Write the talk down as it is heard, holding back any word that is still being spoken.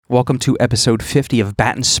Welcome to episode 50 of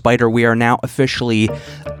Bat and Spider. We are now officially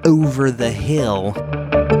over the hill.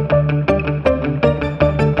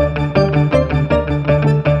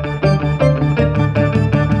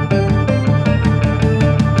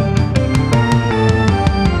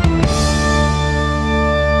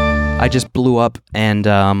 I just blew up and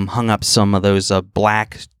hung up some of those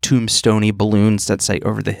black tombstone-y balloons that say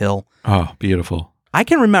over the hill. Oh, beautiful. I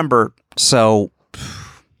can remember, so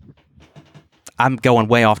I'm going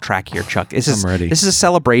way off track here, Chuck. I'm ready. This is a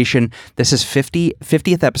celebration. This is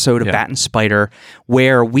 50th episode of Bat and Spider,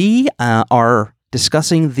 where we are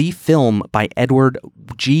discussing the film by Edward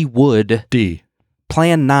G. Wood. D.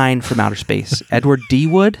 Plan 9 from Outer Space. Edward D.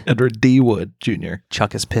 Wood? Edward D. Wood, Jr.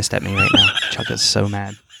 Chuck is pissed at me right now. Chuck is so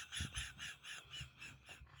mad.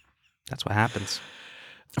 That's what happens.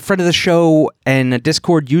 A friend of the show and a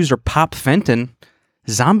Discord user, Pop Fenton,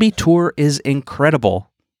 Zombie Tour is incredible.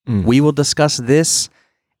 We will discuss this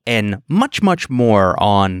and much, much more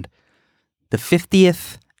on the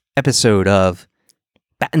 50th episode of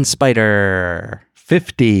Bat and Spider.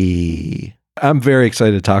 50. I'm very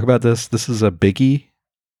excited to talk about this. This is a biggie.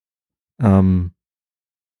 Yeah.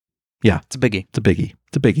 It's a biggie. It's a biggie.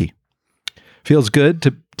 It's a biggie. Feels good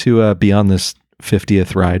to be on this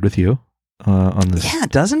 50th ride with you on this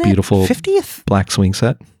doesn't it? Beautiful 50th black swing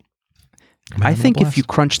set. I think if you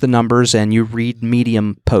crunch the numbers and you read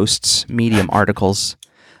Medium posts, Medium articles,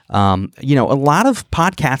 a lot of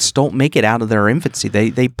podcasts don't make it out of their infancy.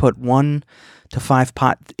 They put 1 to 5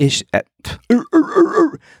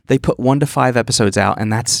 they put 1 to 5 episodes out,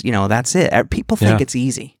 and that's it. People think it's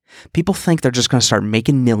easy. People think they're just going to start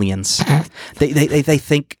making millions. They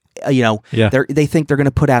think. They think they're going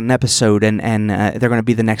to put out an episode and they're going to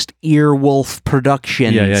be the next Earwolf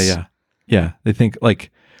Productions. Yeah. They think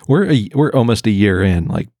like we're almost a year in.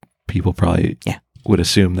 Like people probably would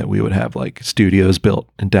assume that we would have like studios built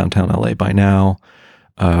in downtown LA by now.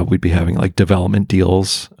 We'd be having like development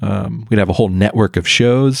deals. We'd have a whole network of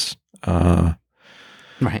shows. Right,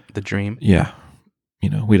 the dream. Yeah,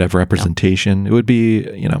 we'd have representation. It would be,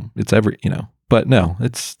 it's but no,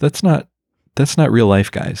 that's not real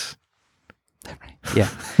life, guys. Yeah.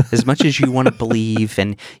 As much as you want to believe,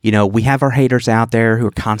 and, we have our haters out there who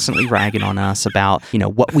are constantly ragging on us about,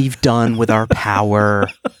 what we've done with our power.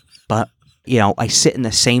 But, I sit in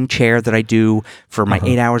the same chair that I do for my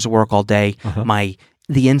 8 hours of work all day.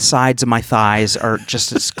 The insides of my thighs are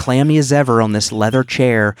just as clammy as ever on this leather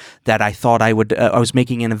chair that I thought I was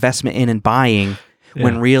making an investment in and buying,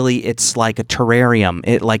 when really it's like a terrarium.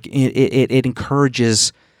 It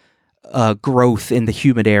encourages growth in the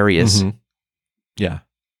humid areas. Yeah.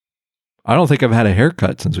 I don't think I've had a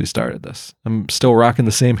haircut since we started this. I'm still rocking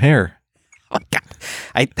the same hair. Oh, God.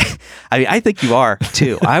 I think you are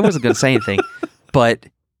too. I wasn't going to say anything, but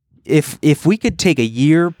if we could take a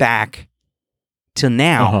year back to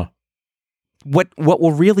now, what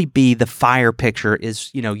will really be the fire picture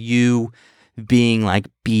is, you being like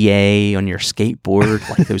BA on your skateboard,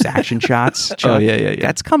 like those action shots. Chuck. Oh, yeah.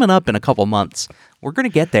 That's coming up in a couple months. We're going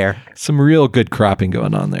to get there. Some real good cropping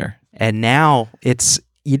going on there. And now it's,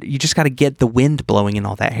 you just got to get the wind blowing in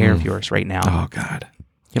all that hair of yours right now. Oh, God.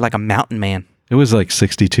 You're like a mountain man. It was like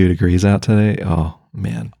 62 degrees out today. Oh,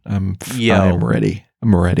 man. I'm ready.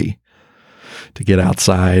 I'm ready to get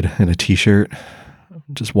outside in a t-shirt,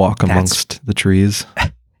 just walk amongst the trees.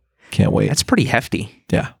 Can't wait. That's pretty hefty.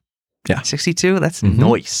 Yeah. 62? That's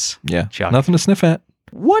nice. Yeah. Chuck. Nothing to sniff at.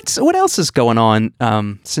 What else is going on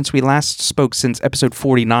since we last spoke, since episode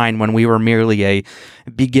 49, when we were merely a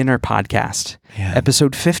beginner podcast? Yeah.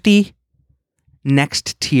 Episode 50,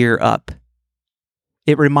 next tier up.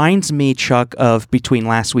 It reminds me, Chuck, of between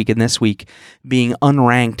last week and this week being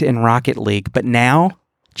unranked in Rocket League. But now,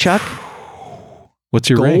 Chuck, what's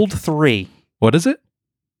your Gold rank? 3. What is it?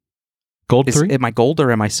 Gold 3? Am I gold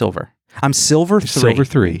or am I silver? I'm silver 3. Silver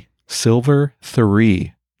 3. Silver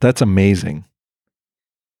 3. That's amazing.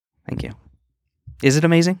 Thank you. Is it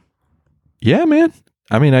amazing? Yeah, man.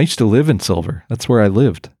 I mean, I used to live in silver. That's where I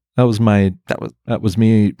lived. That was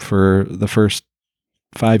me for the first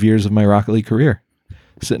 5 years of my Rocket League career,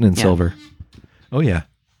 sitting in silver. Oh yeah.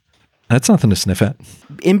 That's nothing to sniff at.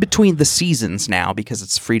 In between the seasons now, because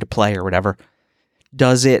it's free to play or whatever,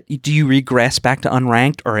 do you regress back to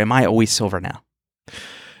unranked, or am I always silver now?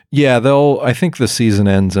 Yeah, I think the season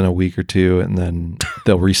ends in a week or two, and then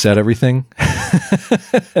they'll reset everything.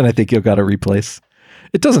 And I think you've got to replace.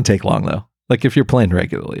 It doesn't take long though. Like if you're playing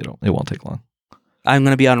regularly, it won't take long. I'm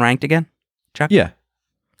going to be unranked again, Chuck? Yeah.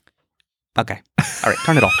 Okay. All right.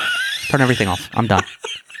 Turn it off. Turn everything off. I'm done.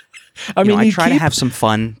 I try to have some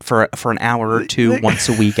fun for an hour or two once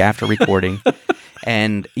a week after recording.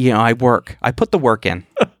 And, I work. I put the work in.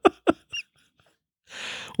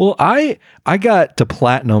 Well, I got to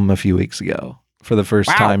platinum a few weeks ago for the first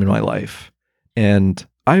time in my life. And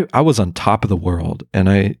I was on top of the world. And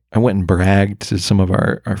I went and bragged to some of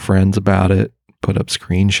our friends about it, put up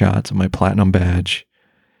screenshots of my platinum badge.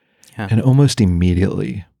 Yeah. And almost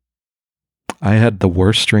immediately, I had the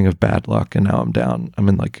worst string of bad luck, and now I'm down. I'm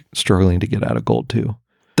in like struggling to get out of gold 2.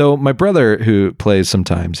 Though my brother, who plays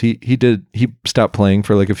sometimes, he stopped playing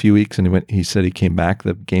for like a few weeks, and he said he came back.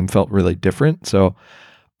 The game felt really different. So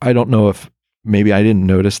I don't know if maybe I didn't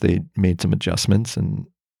notice they made some adjustments, and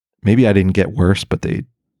maybe I didn't get worse, but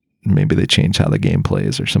maybe they changed how the game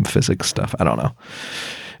plays or some physics stuff. I don't know.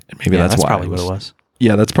 And maybe that's why probably what it was.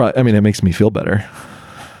 Yeah, that's probably. I mean, it makes me feel better.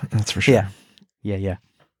 That's for sure. Yeah.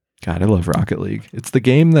 God, I love Rocket League. It's the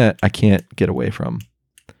game that I can't get away from.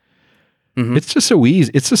 Mm-hmm. It's just so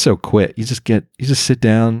easy. It's just so quick. You just sit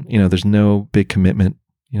down, there's no big commitment.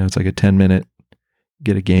 It's like a 10-minute,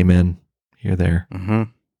 get a game in, you're there. Mm-hmm.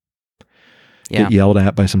 Yeah. Get yelled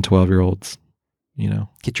at by some 12-year-olds,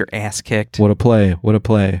 Get your ass kicked. What a play.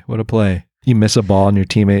 You miss a ball and your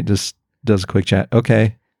teammate just does a quick chat.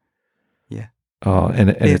 Okay. Yeah. Oh,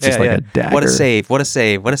 and it's just like a dagger. What a save.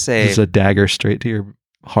 Just a dagger straight to your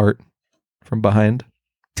heart from behind.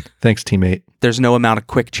 Thanks, teammate. There's no amount of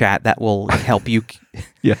quick chat that will help you.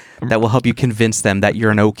 Yeah, that will help you convince them that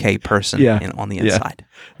you're an okay person on the inside.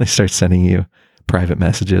 They start sending you private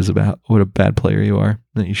messages about what a bad player you are,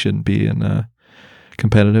 that you shouldn't be in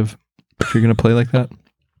competitive if you're going to play like that.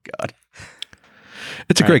 God,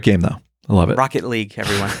 it's a great game though. I love it. Rocket League,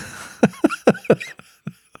 everyone.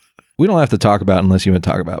 We don't have to talk about unless you want to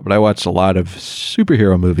talk about, but I watched a lot of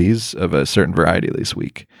superhero movies of a certain variety this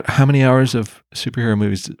week. How many hours of superhero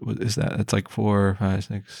movies is that? It's like 4, 5,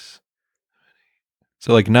 6.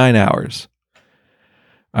 So like 9 hours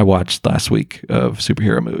I watched last week of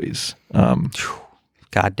superhero movies.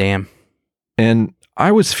 God damn. And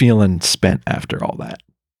I was feeling spent after all that.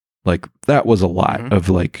 Like that was a lot of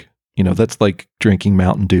like, that's like drinking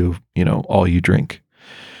Mountain Dew, all you drink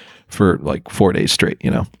for like 4 days straight,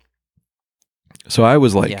 So I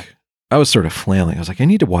was like, I was sort of flailing. I was like, I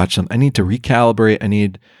need to watch them. I need to recalibrate.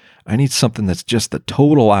 I need something that's just the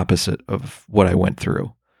total opposite of what I went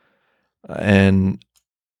through. And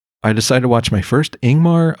I decided to watch my first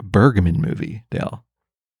Ingmar Bergman movie, Dale.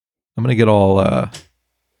 I'm going to get all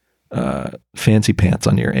fancy pants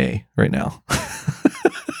on your A right now.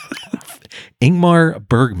 Ingmar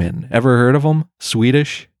Bergman. Ever heard of him?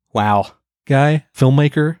 Swedish. Wow. Guy,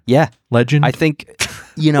 filmmaker. Yeah. Legend. I think...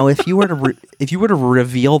 if you were to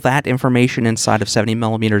reveal that information inside of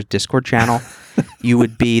 70mm's Discord channel,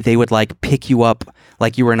 they would like pick you up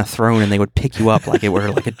like you were in a throne, and they would pick you up like it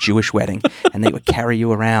were like a Jewish wedding, and they would carry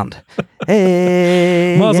you around.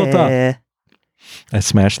 Hey, Mazel tov. I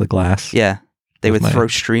smashed the glass. Yeah, they would throw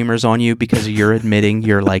streamers on you because you're admitting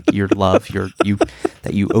your love,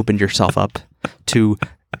 that you opened yourself up to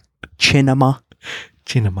cinema.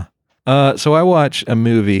 So I watch a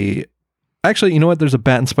movie. Actually, you know what? There's a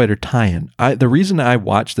Bat and Spider tie-in. The reason I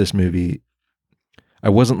watched this movie, I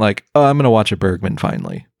wasn't like, oh, I'm going to watch a Bergman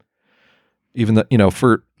finally. Even though,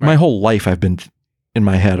 for my whole life, I've been in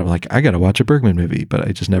my head, I'm like, I got to watch a Bergman movie, but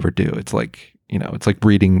I just never do. It's like, it's like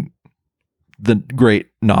reading the great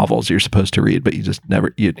novels you're supposed to read, but you just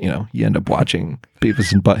never, you end up watching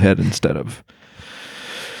Beavis and Butthead instead of,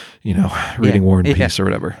 reading War and Peace or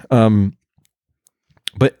whatever.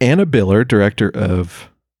 But Anna Biller, director of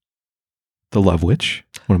The Love Witch,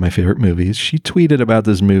 one of my favorite movies, she tweeted about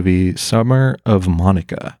this movie, Summer of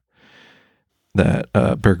Monica, that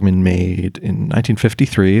Bergman made in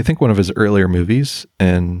 1953. I think one of his earlier movies.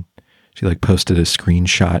 And she posted a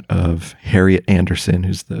screenshot of Harriet Anderson,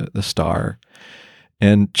 who's the star,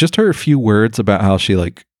 and just her a few words about how she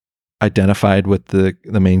identified with the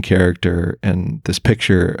main character and this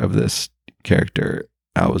picture of this character.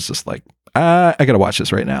 I was just like, I got to watch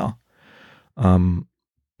this right now.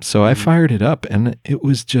 So I fired it up, and it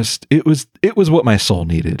was what my soul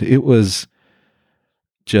needed. It was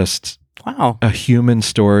just a human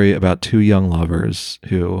story about two young lovers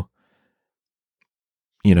who,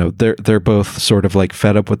 they're both sort of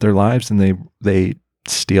fed up with their lives, and they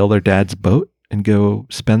steal their dad's boat and go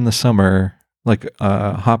spend the summer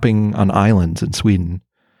hopping on islands in Sweden.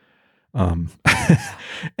 And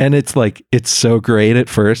it's so great at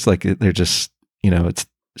first. They're just, it's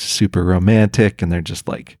super romantic, and they're just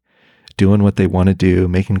doing what they want to do,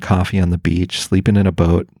 making coffee on the beach, sleeping in a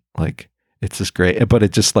boat. It's just great, but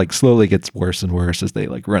it just slowly gets worse and worse as they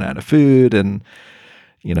run out of food, and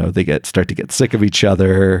they start to get sick of each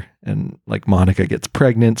other, and Monica gets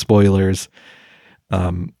pregnant, spoilers.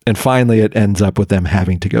 And finally it ends up with them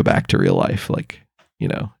having to go back to real life.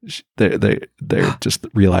 they're just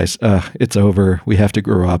realize it's over. We have to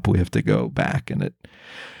grow up. We have to go back, and it.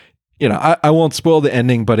 I won't spoil the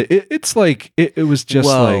ending, but it's like it was just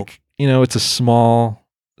like it's a small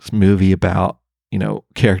movie about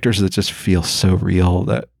characters that just feel so real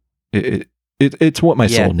that it's what my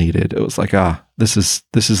soul needed. It was like this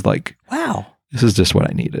is like wow, this is just what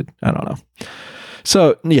I needed. I don't know.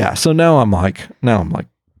 So now I'm like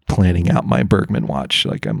planning out my Bergman watch.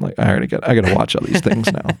 Like I gotta watch all these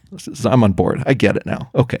things now. I'm on board. I get it now.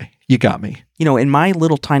 Okay, you got me. In my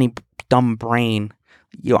little tiny dumb brain,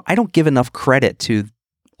 I don't give enough credit to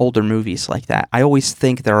older movies like that. I always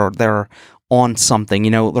think they're on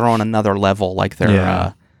something. They're on another level. Like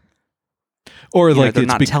they're or like they're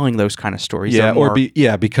not telling those kind of stories.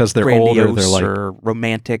 Yeah, because they're older. They're like or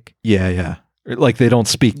romantic. Yeah. Like they don't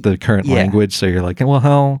speak the current language, so you're like, well,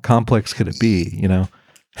 how complex could it be?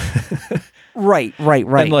 Right.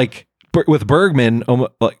 And like with Bergman,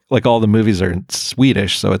 like all the movies are in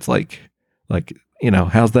Swedish, so it's like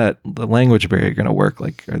how's the language barrier going to work?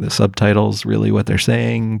 Like, are the subtitles really what they're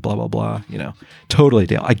saying? Blah blah blah. Totally,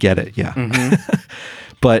 Dale. I get it. Yeah. Mm-hmm.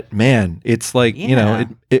 But man, it's like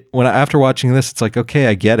after watching this, it's like, okay,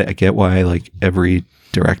 I get it. I get why like every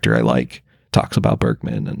director I like talks about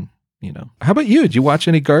Bergman. And how about you? Did you watch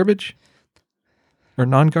any garbage or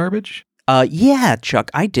non-garbage? Yeah,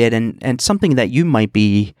 Chuck, I did, and something that you might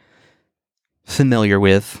be familiar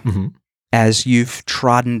with as you've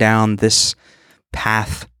trodden down this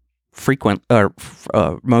path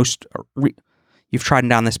you've trodden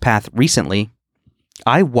down this path recently.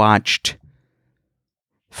 I watched,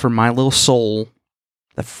 for my little soul,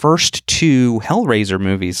 the first 2 Hellraiser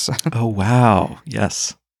movies. Oh wow,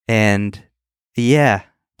 yes. And yeah,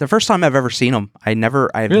 the first time I've ever seen them. I've never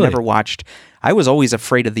watched. I was always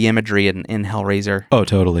afraid of the imagery in Hellraiser. Oh,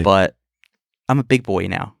 totally. But I'm a big boy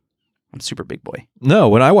now. I'm super big boy. No,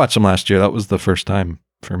 when I watched them last year, that was the first time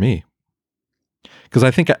for me. Because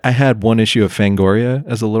I think I had one issue of Fangoria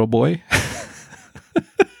as a little boy.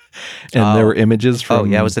 And there were images from... Oh,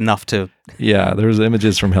 yeah, it was enough to... Yeah, there was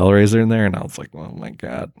images from Hellraiser in there, and I was like, oh my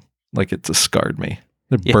God. Like, it just scarred me.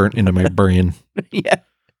 It burnt into my brain. Yeah.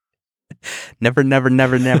 Never.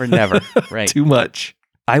 Right. Too much.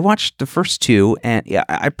 I watched the first 2, and yeah,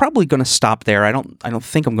 I'm probably going to stop there. I don't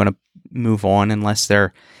think I'm going to move on unless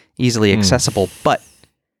they're easily accessible. But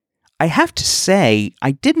I have to say,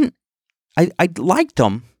 I liked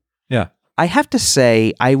them. Yeah. I have to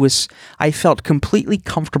say, I felt completely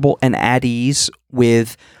comfortable and at ease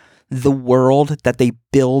with the world that they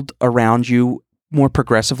build around you more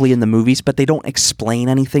progressively in the movies, but they don't explain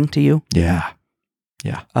anything to you. Yeah.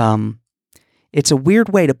 It's a weird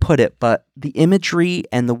way to put it, but the imagery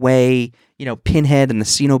and the way, Pinhead and the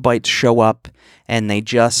Cenobites show up, and they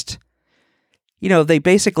just, they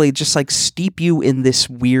basically just like steep you in this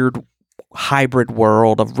weird hybrid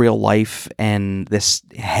world of real life and this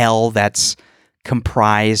hell that's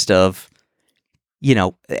comprised of,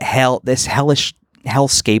 this hellish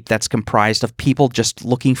hellscape that's comprised of people just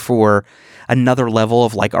looking for another level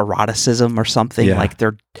of like eroticism or something. Yeah. Like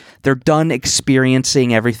they're done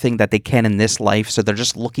experiencing everything that they can in this life, so they're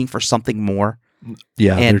just looking for something more.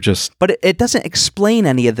 Yeah, but it doesn't explain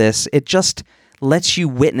any of this. It just lets you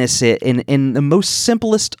witness it in the most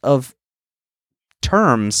simplest of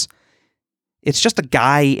terms. It's just a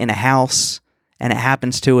guy in a house, and it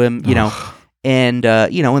happens to him, and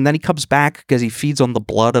then he comes back because he feeds on the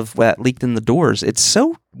blood of that leaked in the doors. It's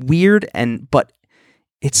so weird, but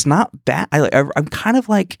it's not bad. I'm kind of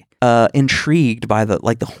like intrigued by the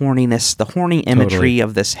horniness, the horny imagery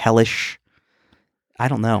of this hellish. I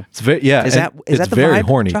don't know. It's very Is that the very vibe,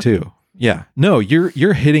 horny Chuck? Too. Yeah. No,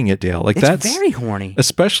 you're hitting it, Dale. Like that's very horny.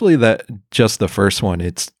 Especially that just the first one.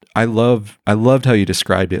 I loved how you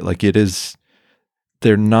described it. Like it is.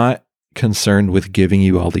 They're not concerned with giving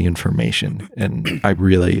you all the information. And I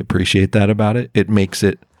really appreciate that about it. It makes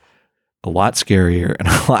it a lot scarier and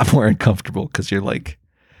a lot more uncomfortable because you're like,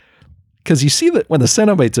 because you see that when the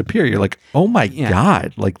Cenobites appear, you're like, oh my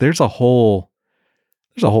God, like there's a whole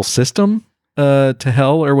system to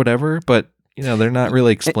hell or whatever, but they're not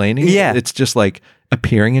really explaining. Yeah. It's just like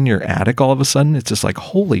appearing in your attic all of a sudden. It's just like,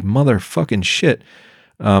 holy motherfucking shit.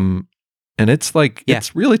 And it's like,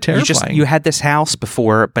 it's really terrifying. You had this house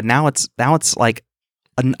before, but now it's like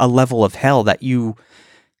a level of hell that you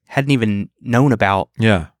hadn't even known about.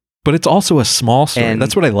 Yeah. But it's also a small story. And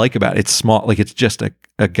that's what I like about it. It's small. Like it's just a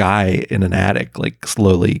guy in an attic, like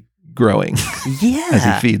slowly growing as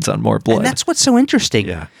he feeds on more blood. And that's what's so interesting.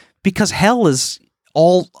 Yeah. Because hell is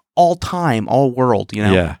all time, all world,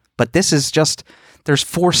 Yeah. But this is just, there's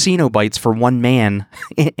 4 Cenobites for one man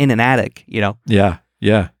in an attic, Yeah.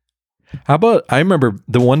 Yeah. How about, I remember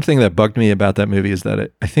the one thing that bugged me about that movie is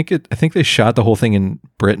that I think they shot the whole thing in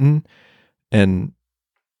Britain, and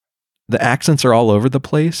the accents are all over the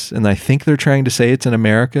place, and I think they're trying to say it's in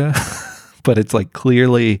America, but it's like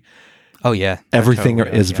clearly Oh yeah, everything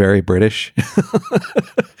totally is very British.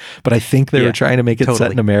 But I think they were trying to make it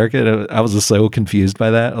set in America. And I was just so confused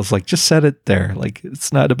by that. I was like, just set it there. Like,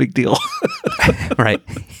 it's not a big deal. Right.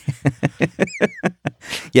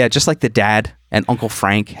 Yeah, just like the dad and Uncle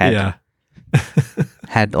Frank had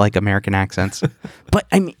had like American accents. But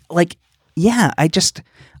I mean, like, yeah,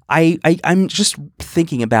 I'm just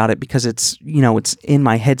thinking about it because it's, you know, it's in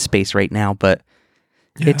my headspace right now, but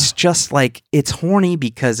it's just like, it's horny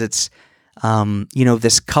because it's, you know,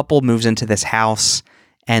 this couple moves into this house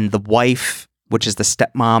and the wife, which is the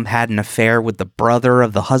stepmom, had an affair with the brother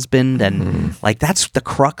of the husband. And like, that's the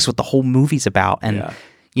crux what the whole movie's about. And,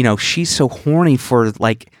 you know, she's so horny for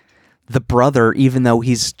like the brother, even though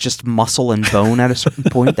he's just muscle and bone at a certain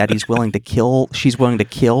point that she's willing to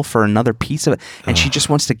kill for another piece of it. And she just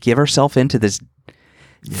wants to give herself into this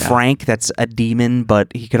Frank that's a demon, but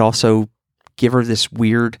he could also give her this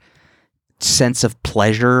weird sense of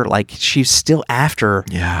pleasure. Like, she's still after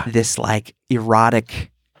this like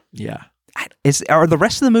erotic. Are the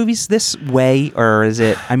rest of the movies this way, or is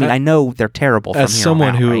it? I mean, I know they're terrible. From as here someone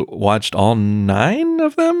on out, who right? watched all 9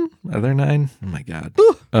 of them, are there 9? Oh my god!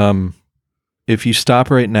 If you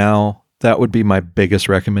stop right now, that would be my biggest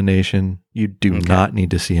recommendation. You do not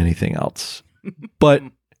need to see anything else. But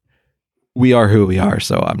we are who we are,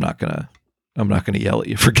 so I'm not gonna yell at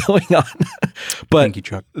you for going on. But Thank you,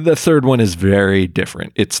 Chuck. The third one is very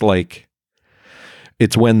different. It's like,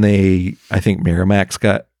 it's when I think Miramax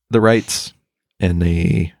got the rights, and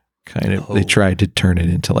they they tried to turn it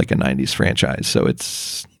into like a 90s franchise. So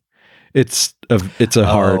it's a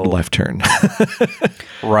hard left turn.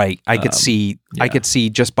 Right. I could see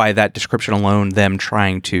just by that description alone them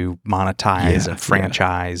trying to monetize a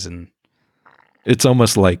franchise, and it's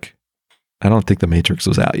almost like, I don't think The Matrix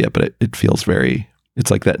was out yet, but it feels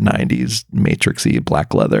it's like that 90s Matrix-y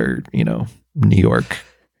black leather, you know, New York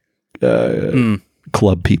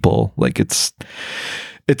club people. Like, it's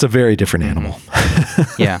a very different animal.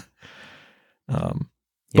 Yeah.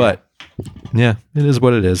 But yeah, it is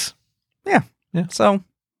what it is. Yeah. So,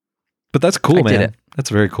 but that's cool, I man. did it. That's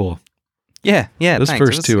very cool. Yeah. Those thanks.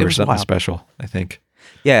 first 2 are something wild. special, I think.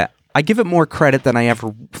 Yeah. I give it more credit than I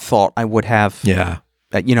ever thought I would have. Yeah.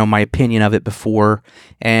 You know, my opinion of it before,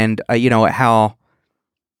 and you know, how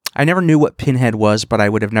I never knew what Pinhead was, but I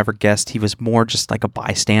would have never guessed he was more just like a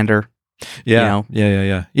bystander. Yeah.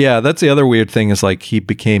 You know? Yeah. That's the other weird thing, is like, he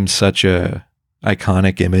became such a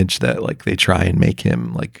iconic image that like they try and make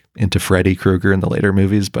him like into Freddy Krueger in the later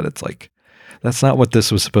movies, but it's like, that's not what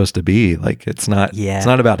this was supposed to be. Like, it's not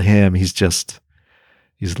about him. He's just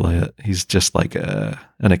like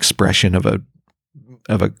an expression of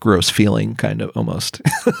a gross feeling, kind of, almost.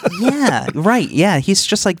 Yeah, right. Yeah, he's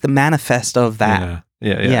just like the manifest of that.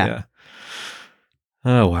 Yeah.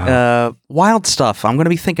 Oh wow. Wild stuff. I'm going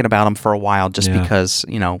to be thinking about them for a while, just because,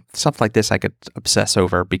 you know, stuff like this I could obsess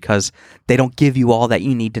over because they don't give you all that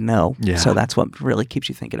you need to know. Yeah. So that's what really keeps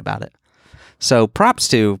you thinking about it. So props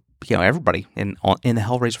to, you know, everybody in the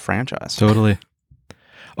Hellraiser franchise. Totally.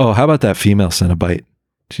 Oh, how about that female Cenobite?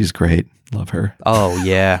 She's great. Love her. Oh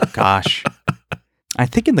yeah, gosh. I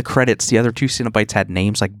think in the credits, the other 2 Cenobites had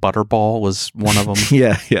names, like Butterball was one of them.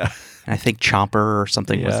 Yeah. And I think Chomper or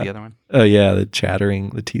something was the other one. Oh yeah, the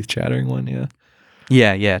teeth chattering one.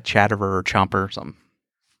 Yeah, Chatterer or Chomper or something.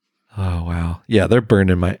 Oh wow. Yeah, they're burned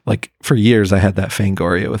in my, like, for years I had that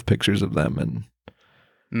Fangoria with pictures of them,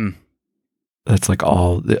 and that's like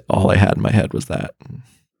all I had in my head was that.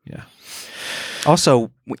 Yeah. Also,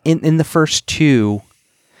 in the first 2,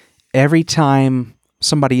 every time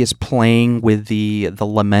somebody is playing with the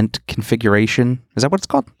lament configuration, is that what it's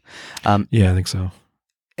called? Yeah, I think so.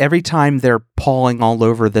 Every time they're pawing all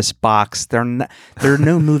over this box, there are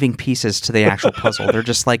no moving pieces to the actual puzzle. They're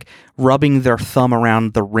just like rubbing their thumb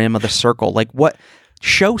around the rim of the circle. Like, what?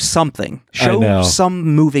 Show something. Show some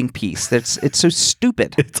moving piece. It's so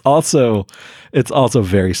stupid. It's also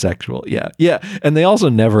very sexual. Yeah. And they also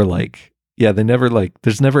never like,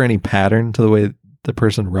 there's never any pattern to the way the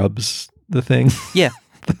person rubs the thing. Yeah,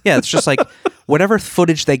 it's just like whatever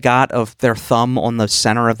footage they got of their thumb on the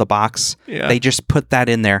center of the box, they just put that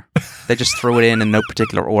in there. They just threw it in no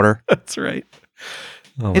particular order. That's right.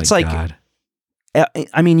 Oh it's my like, God.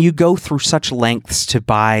 I mean, you go through such lengths to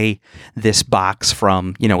buy this box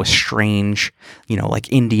from, you know, a strange, you know,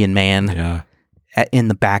 like Indian man. Yeah. in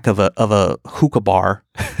the back of a hookah bar.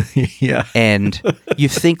 Yeah. And you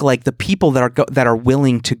think like the people that are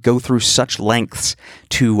willing to go through such lengths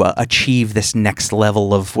to achieve this next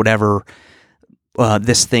level of whatever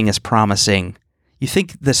this thing is promising, you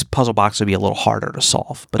think this puzzle box would be a little harder to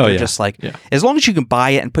solve. But they're just like, as long as you can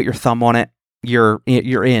buy it and put your thumb on it, you're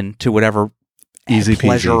in to whatever easy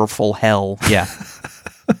pleasureful hell. Yeah.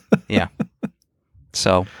 Yeah.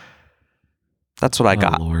 So that's what I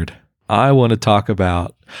got. Lord. I want to talk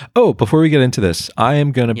about, before we get into this, I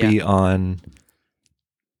am going to be on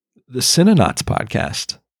the Cinenauts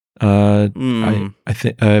podcast.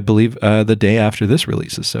 I believe the day after this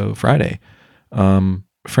releases, so Friday. A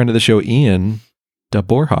friend of the show, Ian de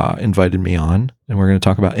Borja, invited me on, and we're going to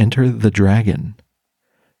talk about Enter the Dragon.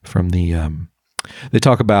 From the, they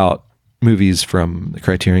talk about movies from the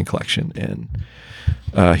Criterion Collection, and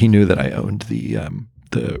he knew that I owned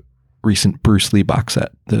the recent Bruce Lee box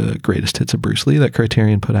set, the greatest hits of Bruce Lee that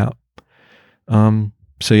Criterion put out.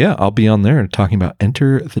 So yeah, I'll be on there talking about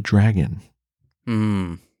Enter the Dragon.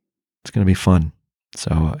 It's going to be fun.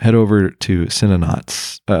 So head over to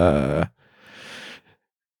Cinenauts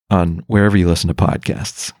on wherever you listen to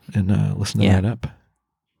podcasts and listen to that up.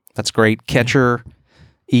 That's great. Catcher,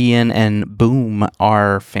 Ian, and Boom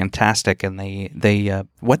are fantastic, and they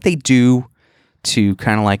what they do to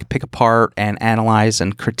kind of like pick apart and analyze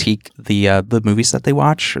and critique the movies that they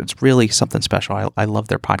watch. It's really something special. I love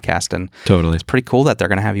their podcast, and totally, it's pretty cool that they're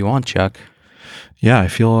going to have you on, Chuck. Yeah, I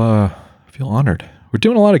feel honored. We're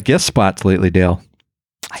doing a lot of guest spots lately, Dale.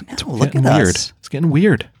 I know. Look at us. It's getting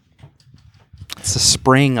weird. It's the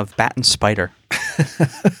spring of Bat and Spider.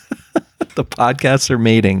 The podcasts are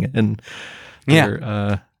mating, and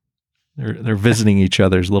they're visiting each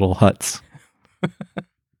other's little huts.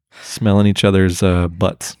 Smelling each other's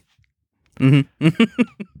butts. Mm-hmm.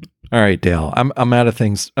 All right, Dale. I'm out of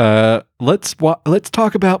things. Let's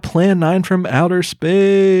talk about Plan 9 from Outer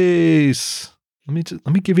Space. Let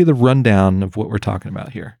me give you the rundown of what we're talking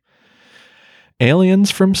about here. Aliens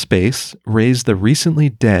from space raise the recently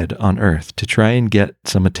dead on Earth to try and get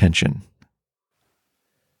some attention.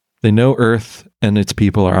 They know Earth and its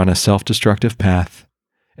people are on a self-destructive path,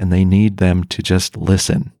 and they need them to just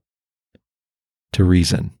listen, to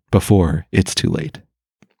reason, before it's too late.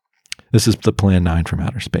 This is the Plan 9 from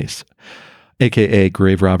Outer Space, aka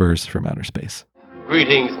Grave Robbers from Outer Space.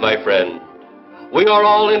 Greetings, my friend. We are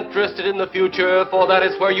all interested in the future, for that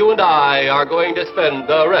is where you and I are going to spend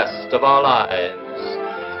the rest of our lives.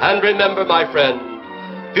 And remember, my friend,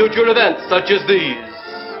 future events such as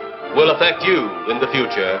these will affect you in the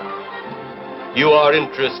future. You are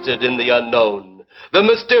interested in the unknown, the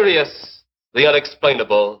mysterious, the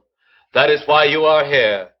unexplainable. That is why you are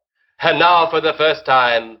here. And now, for the first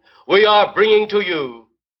time, we are bringing to you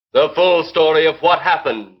the full story of what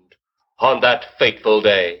happened on that fateful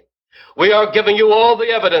day. We are giving you all the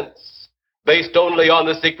evidence, based only on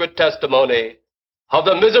the secret testimony of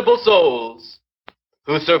the miserable souls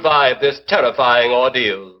who survived this terrifying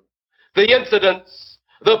ordeal. The incidents,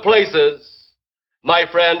 the places. My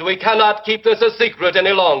friend, we cannot keep this a secret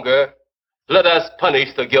any longer. Let us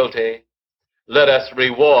punish the guilty. Let us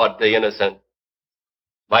reward the innocent.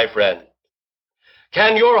 My friend,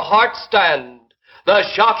 can your heart stand the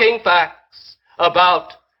shocking facts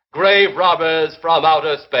about Grave Robbers from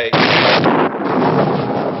Outer Space?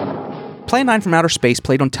 Plan 9 from Outer Space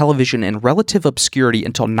played on television in relative obscurity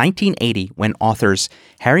until 1980, when authors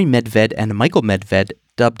Harry Medved and Michael Medved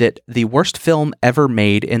dubbed it the worst film ever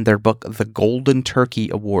made in their book The Golden Turkey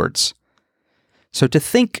Awards. So to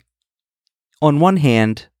think, on one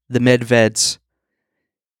hand, the Medveds,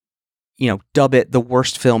 dub it the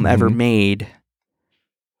worst film ever made,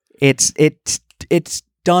 it's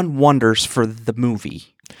done wonders for the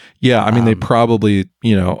movie. Yeah, I mean, they probably,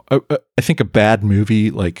 I think a bad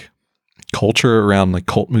movie, like culture around like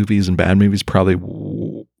cult movies and bad movies probably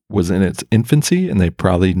was in its infancy, and they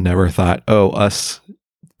probably never thought, us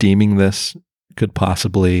deeming this could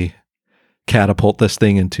possibly catapult this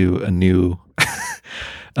thing into a new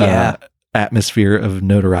atmosphere of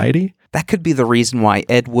notoriety. That could be the reason why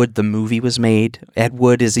Ed Wood, the movie, was made. Ed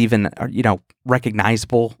Wood is even,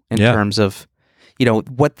 recognizable in terms of,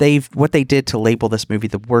 what they did to label this movie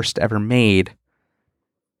the worst ever made,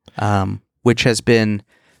 which has been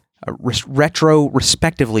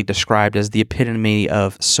respectively described as the epitome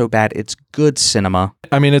of so bad it's good cinema.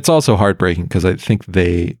 I mean, it's also heartbreaking because I think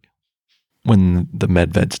when the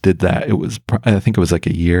Medveds did that, I think it was like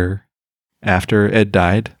a year after Ed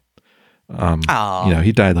died.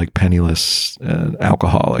 He died like penniless,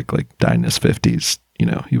 alcoholic, like died in his 50s.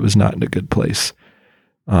 He was not in a good place.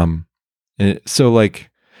 So like,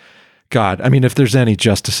 God, I mean, if there's any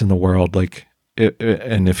justice in the world, like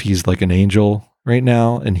and if he's like an angel right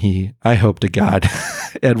now, and I hope to God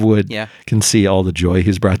Ed Wood can see all the joy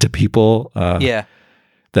he's brought to people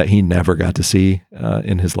that he never got to see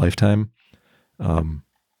in his lifetime. I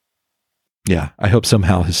hope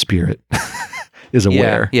somehow his spirit is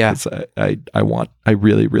aware. Yeah. I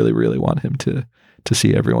really, really, really want him to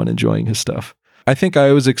see everyone enjoying his stuff. I think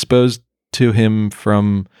I was exposed to him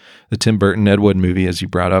from the Tim Burton Ed Wood movie, as you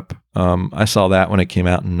brought up. I saw that when it came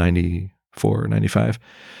out in 94 or 95.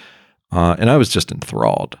 And I was just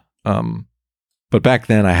enthralled. But back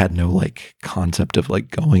then I had no like concept of like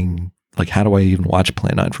going, like, how do I even watch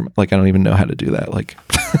Plan 9 from, like, I don't even know how to do that. Like,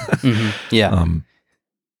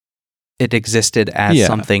 it existed as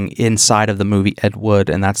something inside of the movie Ed Wood,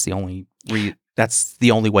 and that's the only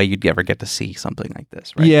way you'd ever get to see something like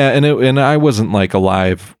this, right? Yeah, and I wasn't like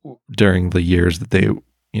alive during the years that they,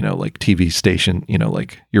 like TV station,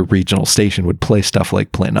 like your regional station would play stuff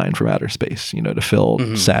like Plan 9 from Outer Space, to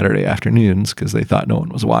fill Saturday afternoons because they thought no one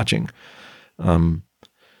was watching.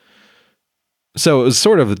 So it was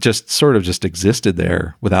sort of just existed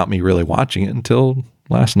there without me really watching it until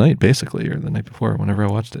last night, basically, or the night before, whenever I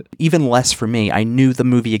watched it. Even less for me. I knew the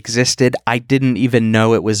movie existed. I didn't even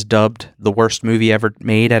know it was dubbed the worst movie ever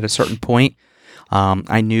made at a certain point.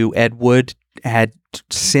 I knew Ed Wood had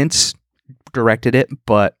since directed it,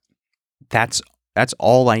 but that's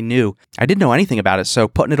all I knew. I didn't know anything about it, so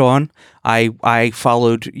putting it on, I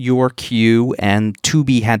followed your cue, and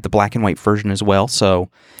Tubi had the black and white version as well, so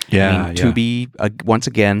Tubi, once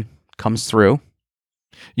again, comes through.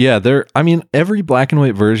 Yeah, every black and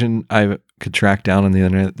white version I could track down on the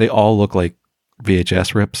internet, they all look like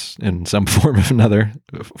VHS rips in some form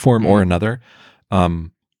or another.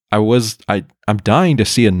 I'm dying to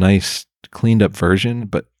see a nice cleaned up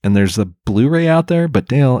version, and there's a Blu-ray out there, but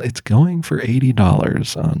Dale, it's going for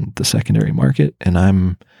 $80 on the secondary market, and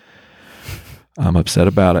I'm upset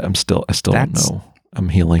about it. I still don't know. I'm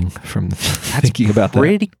healing from thinking about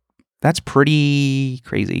that. That's pretty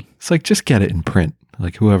crazy. It's like, just get it in print,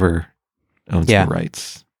 like whoever owns the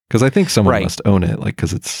rights, because I think someone must own it, like,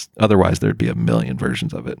 because otherwise there'd be a million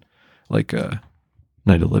versions of it, like Night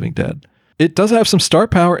of the Living Dead. It does have some star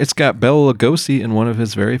power. It's got Bela Lugosi in one of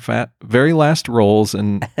his very last roles,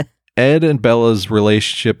 and Ed and Bella's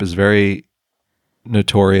relationship is very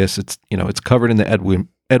notorious. It's it's covered in the Ed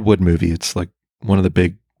Wood movie. It's like one of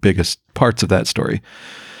the biggest parts of that story.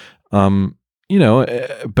 Bela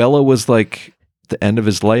was like the end of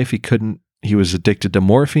his life. He was addicted to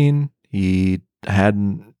morphine. No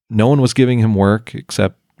one was giving him work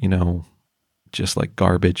except, just like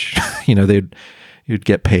garbage. You'd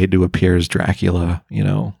get paid to appear as Dracula,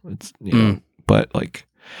 but like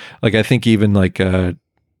I think even like,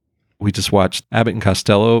 we just watched Abbott and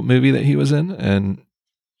Costello movie that he was in, and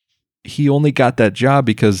he only got that job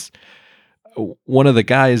because one of the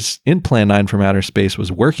guys in Plan 9 from Outer Space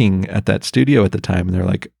was working at that studio at the time, and they're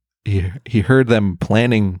like, he heard them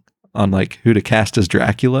planning on like who to cast as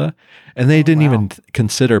Dracula, and they didn't even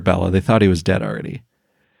consider Bela. They thought he was dead already,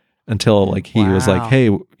 until like he was like, hey,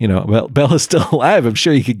 well, Bella's still alive. I'm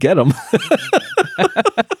sure you could get him.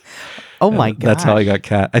 Oh my god! That's how he got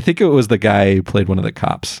cast. I think it was the guy who played one of the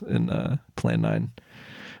cops in Plan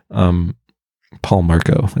 9. Paul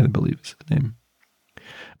Marco, I believe is his name.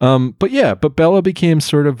 But Bela became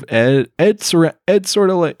sort of Ed sort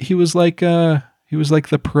of like, he was like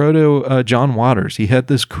the proto John Waters. He had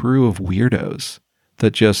this crew of weirdos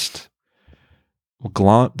that just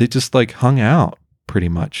like hung out pretty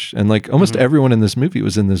much, and like almost everyone in this movie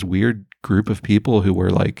was in this weird group of people who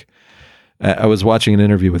were like, I was watching an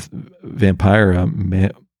interview with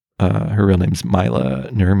Vampira. Her real name's Mila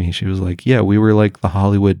Nurmi. She was like, yeah, we were like the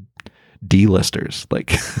Hollywood D-listers.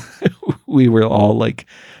 Like we were all like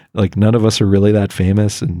none of us are really that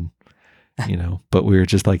famous, and but we were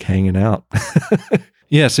just like hanging out.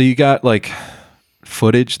 Yeah, so you got like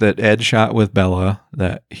footage that Ed shot with Bela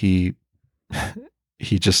that he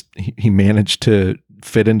managed to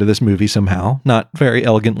fit into this movie somehow, not very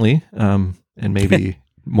elegantly, and maybe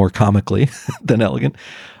more comically than elegant.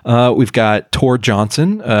 We've got Tor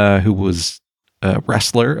Johnson, who was a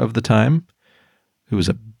wrestler of the time, who was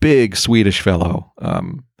a big Swedish fellow,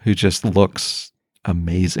 who just looks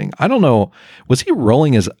amazing. I don't know, was he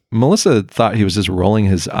rolling Melissa thought he was just rolling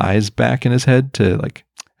his eyes back in his head to like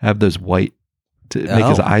have those white, to make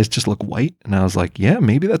his eyes just look white. And I was like, yeah,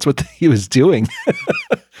 maybe that's what he was doing.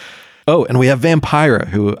 Oh, and we have Vampira,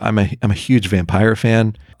 who I'm a huge Vampira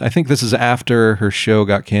fan. I think this is after her show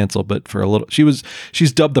got canceled, but for a little, she's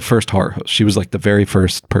dubbed the first horror host. She was like the very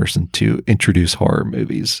first person to introduce horror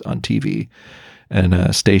movies on TV and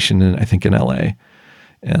a station I think in LA.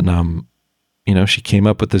 And, she came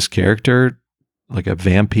up with this character like a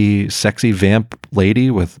vampy, sexy vamp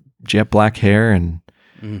lady with jet black hair and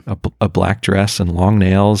a black dress and long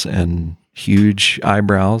nails and huge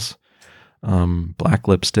eyebrows, black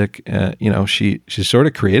lipstick. She sort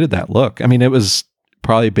of created that look. I mean, it was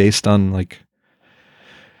probably based on like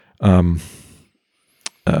the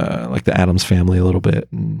Addams Family a little bit,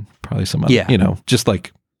 and probably some other, just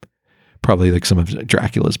like probably like some of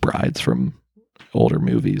Dracula's brides from older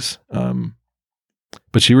movies.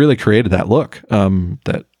 But she really created that look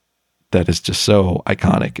that is just so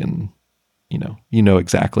iconic, and you know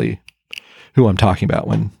exactly who I'm talking about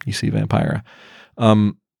when you see Vampira.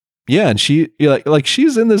 And she like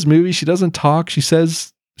she's in this movie. She doesn't talk.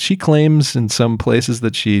 She claims in some places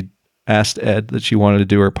that she asked Ed that she wanted to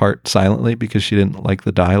do her part silently because she didn't like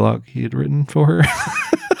the dialogue he had written for her.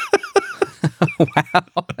 Wow.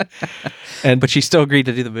 But she still agreed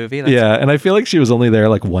to do the movie. And I feel like she was only there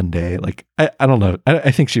like one day. Like I don't know.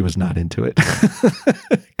 I think she was not into it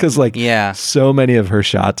because so many of her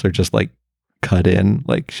shots are just like cut in.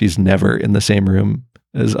 Like she's never in the same room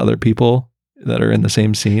as other people that are in the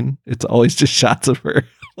same scene. It's always just shots of her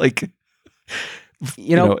like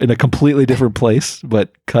in a completely different place,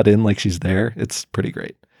 but cut in like she's there. It's pretty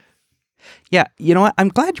great. Yeah. You know what? I'm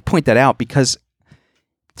glad you point that out, because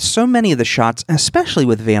so many of the shots, especially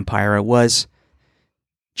with Vampira, was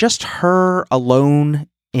just her alone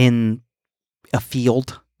in a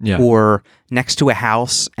field or next to a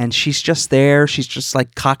house, and she's just there. She's just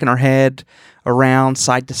like cocking her head around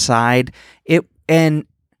side to side.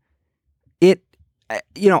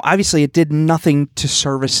 Obviously it did nothing to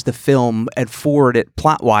service the film and forward it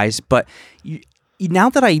plot-wise, but now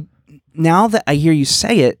that I hear you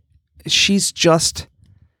say it, it's just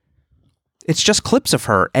clips of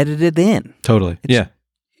her edited in. Totally.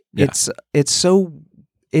 It's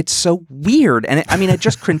so weird, and it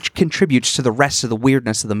just contributes to the rest of the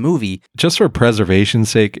weirdness of the movie. Just for preservation's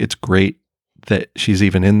sake, it's great that she's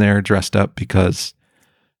even in there dressed up, because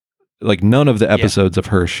like none of the episodes of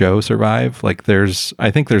her show survive. Like I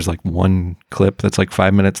think there's like one clip that's like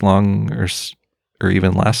 5 minutes long or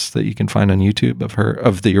even less that you can find on YouTube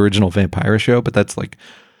of the original Vampira show, but that's like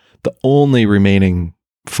the only remaining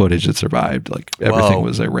footage that survived. Like everything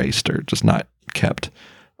was erased or just not kept.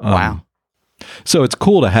 Wow. So it's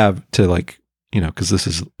cool to have because this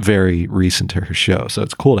is very recent to her show. So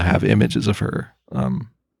it's cool to have images of her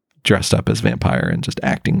dressed up as Vampira and just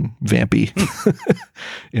acting vampy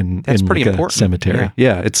in pretty like important. A cemetery.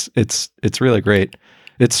 Yeah, it's really great.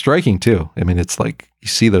 It's striking too. I mean, it's like you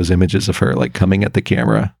see those images of her like coming at the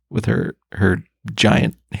camera with her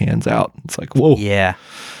giant hands out. It's like, whoa. Yeah.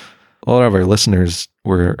 A lot of our listeners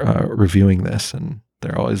were reviewing this, and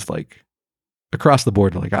they're always like across the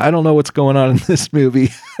board, like, I don't know what's going on in this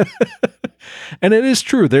movie. And it is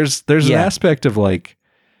true. There's an aspect of like,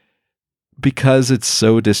 because it's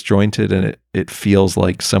so disjointed and it feels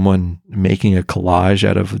like someone making a collage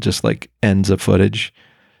out of just like ends of footage.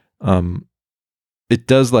 It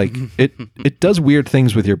does like, it does weird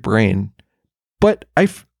things with your brain, but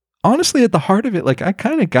honestly at the heart of it, like I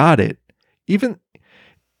kind of got it. Even,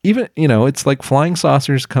 it's like flying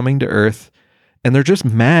saucers coming to Earth, and they're just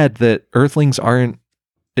mad that Earthlings aren't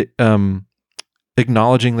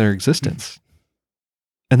acknowledging their existence.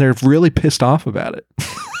 And they're really pissed off about it.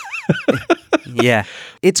 Yeah.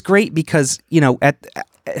 It's great because,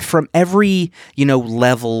 from every,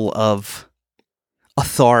 level of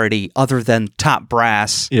authority other than top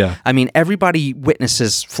brass. Yeah. I mean, everybody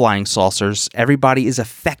witnesses flying saucers. Everybody is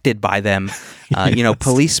affected by them. Yes.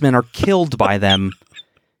 Policemen are killed by them.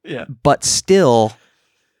 Yeah. But still,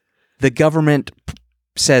 the government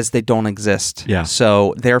says they don't exist. Yeah.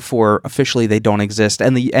 So therefore, officially, they don't exist,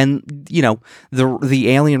 and the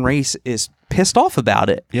alien race is pissed off about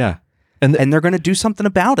it. Yeah. And they're going to do something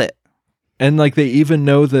about it. And like they even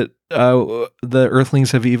know that the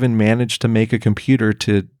Earthlings have even managed to make a computer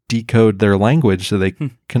to decode their language so they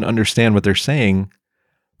can understand what they're saying,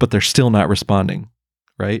 but they're still not responding,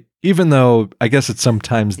 right? Even though I guess it's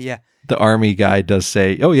sometimes the army guy does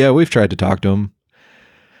say, "Oh yeah, we've tried to talk to him,"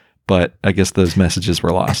 but I guess those messages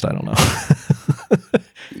were lost. I don't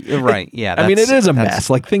know. Right? Yeah. I mean, it is a mess.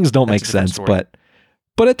 Like things don't make sense, but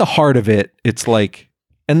at the heart of it, it's like.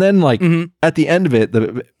 And then like at the end of it,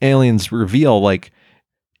 the aliens reveal like,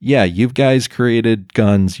 yeah, you guys created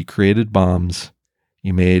guns, you created bombs,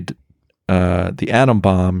 you made the atom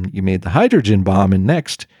bomb, you made the hydrogen bomb, and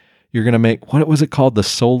next you're going to make, what was it called? The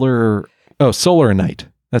Solar Night.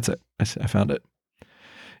 That's it. I found it.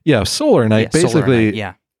 Yeah, Solar Night. Yeah, basically,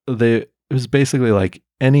 Solar Night, it was basically like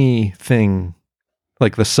anything,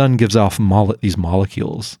 like the sun gives off these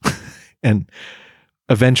molecules and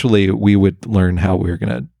eventually we would learn how we were going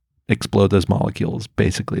to explode those molecules,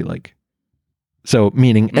 basically like, so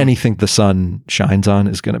meaning anything the sun shines on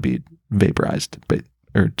is going to be vaporized,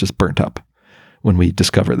 or just burnt up when we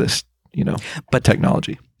discover this,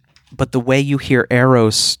 technology. But the way you hear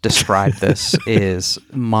Eros describe this is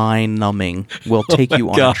mind-numbing. Will take you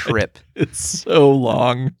on a trip. It's so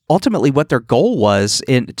long. Ultimately, what their goal was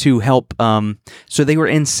to help. So they were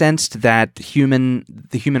incensed that the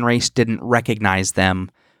human race didn't recognize them,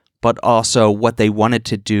 but also what they wanted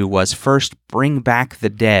to do was first bring back the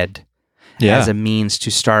dead as a means to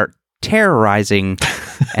start terrorizing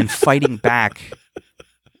and fighting back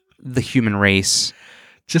the human race,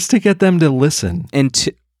 just to get them to listen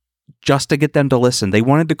just to get them to listen. They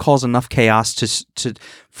wanted to cause enough chaos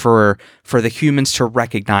for the humans to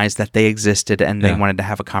recognize that they existed, and they wanted to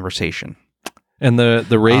have a conversation. And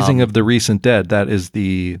the raising of the recent dead, that's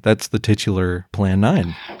the titular Plan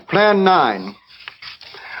 9. Plan 9.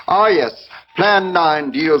 Ah, yes. Plan 9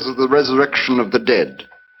 deals with the resurrection of the dead.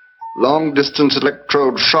 Long-distance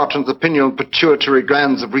electrode shot into the pineal pituitary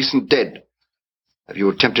glands of recent dead. Have you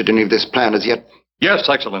attempted any of this plan as yet? Yes,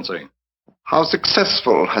 Excellency. How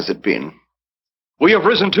successful has it been? We have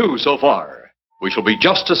risen 2 so far. We shall be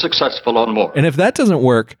just as successful on more. And if that doesn't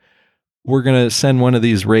work, we're going to send one of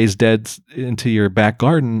these raised deads into your back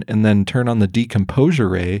garden and then turn on the decomposure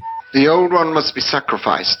ray. The old one must be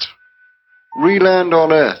sacrificed. Re-land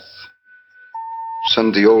on Earth.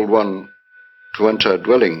 Send the old one to enter a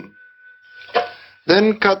dwelling.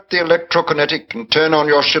 Then cut the electrokinetic and turn on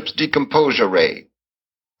your ship's decomposure ray.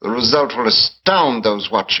 The result will astound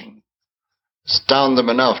those watching. Astound them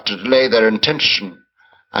enough to delay their intention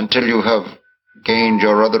until you have gained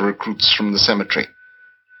your other recruits from the cemetery.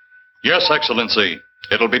 Yes, Excellency.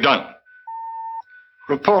 It'll be done.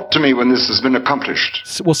 Report to me when this has been accomplished.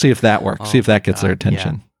 So we'll see if that works. See if that gets their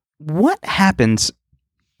attention. Yeah. What happens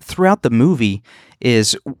throughout the movie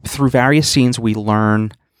is through various scenes we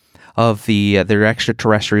learn of their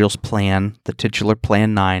extraterrestrials plan, the titular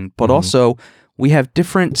Plan 9, but also we have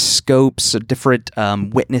different scopes, different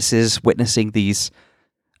witnesses witnessing these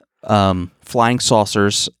flying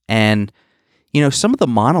saucers, and some of the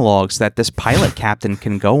monologues that this pilot captain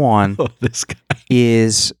can go on. This guy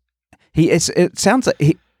it sounds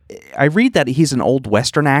like I read that he's an old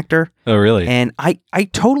Western actor. Oh, really? And I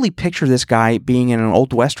totally picture this guy being in an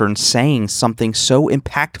old Western saying something so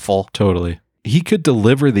impactful. Totally. He could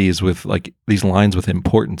deliver these with like these lines with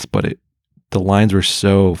importance, but the lines were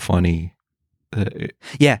so funny. They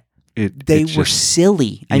were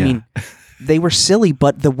silly. I mean, they were silly,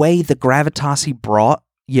 but the way the gravitas he brought,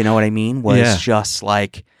 you know what I mean, was just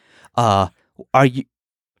like,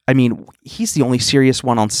 he's the only serious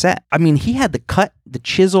one on set. I mean, he had the cut, the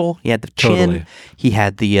chisel, he had the chin, he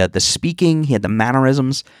had the speaking, he had the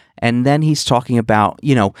mannerisms, and then he's talking about,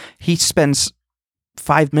 he spends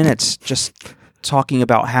 5 minutes just talking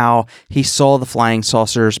about how he saw the flying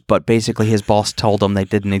saucers, but basically his boss told him they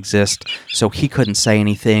didn't exist, so he couldn't say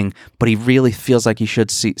anything, but he really feels like he should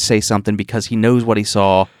say something because he knows what he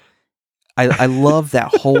saw. I love that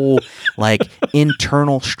whole like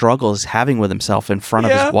internal struggle he's having with himself in front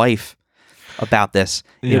of his wife about this.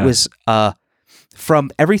 It was from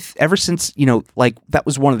ever since, like that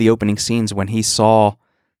was one of the opening scenes when he saw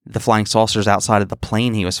the flying saucers outside of the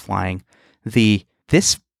plane he was flying.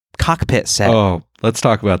 This cockpit set. Oh, let's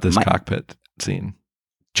talk about this cockpit scene.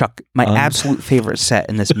 Chuck, my absolute favorite set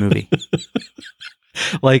in this movie.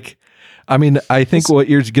 Like, I mean, I think what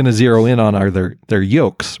you're going to zero in on are their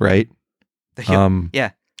yolks, right?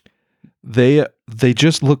 They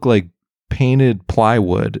just look like painted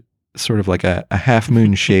plywood, sort of like a half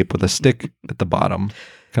moon shape with a stick at the bottom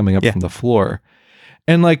coming up from the floor.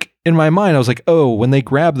 And like in my mind, I was like, oh, when they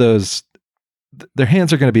grab those, their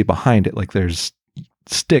hands are going to be behind it. Like there's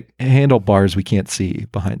stick handlebars we can't see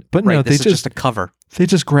behind. But no, they just a cover. They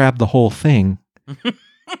just grab the whole thing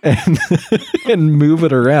and and move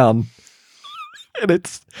it around, and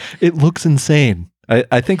it looks insane.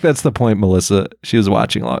 I think that's the point, Melissa. She was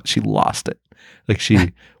watching a lot. She lost it. Like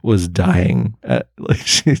she was dying.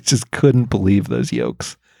 She just couldn't believe those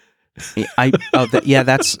yolks. Is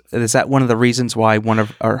that one of the reasons why one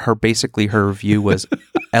of her review was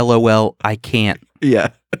LOL, I can't.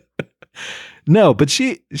 Yeah. No, but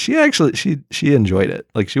she actually enjoyed it.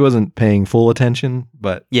 Like she wasn't paying full attention,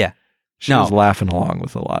 but she was laughing along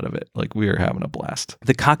with a lot of it. Like we were having a blast.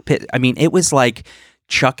 The cockpit, I mean, it was like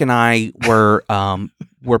Chuck and I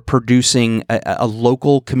were producing a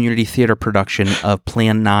local community theater production of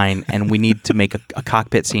Plan 9, and we need to make a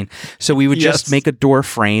cockpit scene. So we would just make a door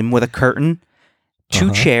frame with a curtain,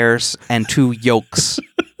 2 chairs, and 2 yolks.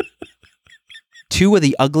 2 of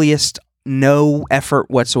the ugliest no effort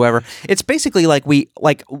whatsoever. It's basically like we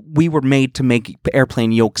were made to make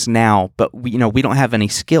airplane yolks now, but we don't have any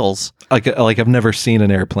skills. Like I've never seen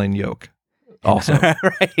an airplane yoke. Also,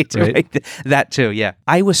 right. That too, yeah.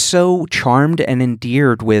 I was so charmed and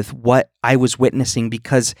endeared with what I was witnessing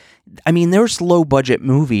because, I mean, there's low budget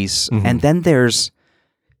movies, and then there's,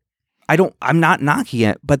 I'm not knocking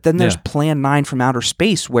it, but then there's Plan 9 from Outer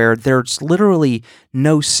Space where there's literally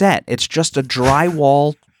no set. It's just a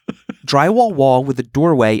drywall wall with a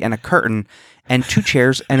doorway and a curtain and 2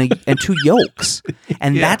 chairs and 2 yolks,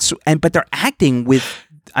 and but they're acting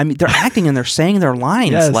and they're saying their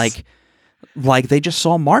lines like they just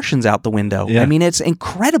saw Martians out the window. Yeah. I mean, it's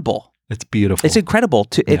incredible. It's beautiful. It's incredible.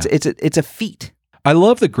 It's a feat. I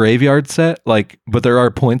love the graveyard set, but there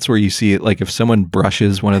are points where you see it, like if someone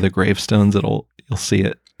brushes one of the gravestones, you'll see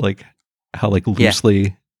it, like how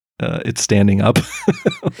loosely it's standing up.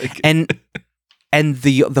 And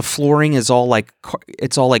the flooring is all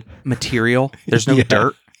it's all material. There's no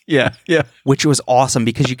dirt. Yeah. Which was awesome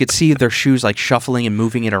because you could see their shoes like shuffling and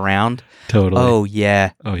moving it around. Totally. Oh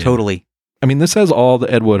yeah. Totally. I mean, this has all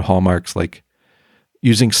the Ed Wood hallmarks, like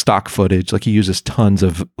using stock footage. Like he uses tons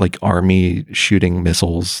of like army shooting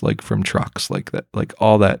missiles, like from trucks, like that, like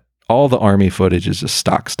all the army footage is just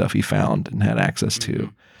stock stuff he found and had access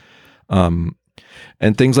to. And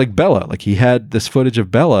things like Bella, like he had this footage of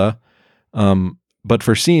Bella, but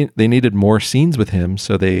they needed more scenes with him.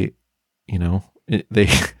 So they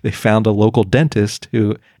found a local dentist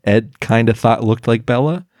who Ed kind of thought looked like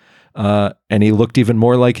Bella. And he looked even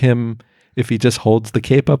more like him if he just holds the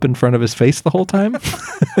cape up in front of his face the whole time.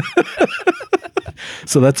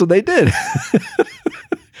 So that's what they did.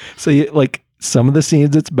 So some of the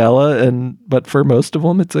scenes it's Bella, but for most of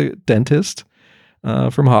them it's a dentist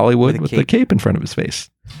from Hollywood with the cape in front of his face.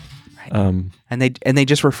 Right. And they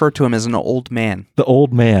just refer to him as an old man. The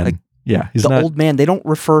old man. He's the old man. They don't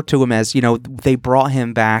refer to him as, they brought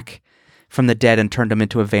him back from the dead and turned him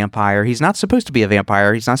into a vampire. He's not supposed to be a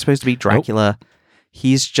vampire. He's not supposed to be Dracula. Nope.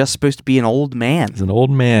 He's just supposed to be an old man. He's an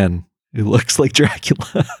old man who looks like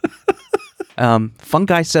Dracula.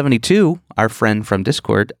 Fungi72, our friend from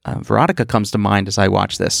Discord, Veronica comes to mind as I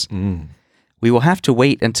watch this. We will have to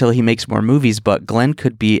wait until he makes more movies, but Glenn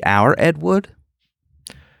could be our Ed Wood?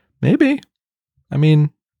 Maybe. I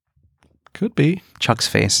mean, could be. Chuck's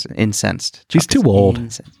face, incensed. He's too old.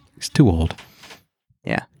 He's too old.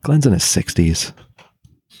 Yeah. Glenn's in his 60s.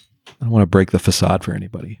 I don't want to break the facade for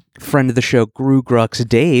anybody. Friend of the show, Gru Grux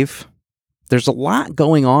Dave. There's a lot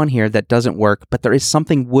going on here that doesn't work, but there is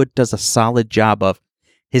something Wood does a solid job of.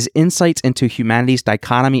 His insights into humanity's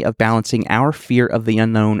dichotomy of balancing our fear of the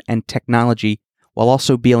unknown and technology while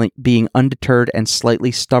also being undeterred and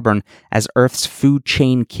slightly stubborn as Earth's food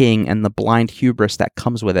chain king and the blind hubris that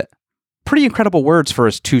comes with it. Pretty incredible words for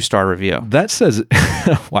his 2-star review. That says,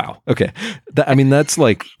 wow. Okay. That's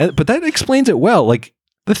like, but that explains it well. Like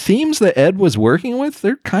the themes that Ed was working with,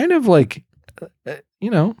 they're kind of like,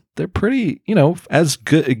 they're pretty, as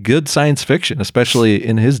good science fiction, especially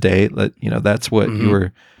in his day, that, that's what you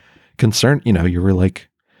were concerned, you were like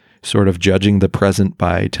sort of judging the present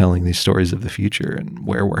by telling these stories of the future and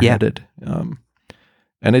where we're headed.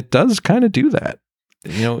 And it does kind of do that.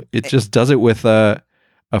 It just does it with a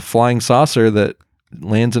flying saucer that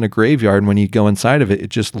lands in a graveyard, and when you go inside of it, it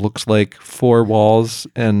just looks like 4 walls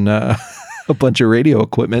and a bunch of radio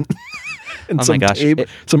equipment and some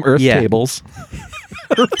earth tables.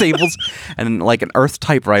 Earth tables and like an earth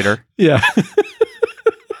typewriter. Yeah.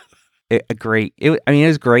 It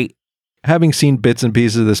was great. Having seen bits and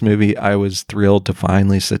pieces of this movie, I was thrilled to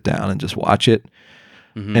finally sit down and just watch it.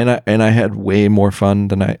 And I had way more fun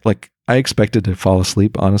than I expected to fall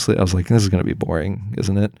asleep. Honestly, I was like, this is going to be boring,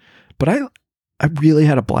 isn't it? But I really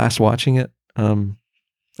had a blast watching it. I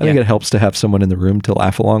think it helps to have someone in the room to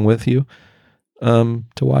laugh along with you, to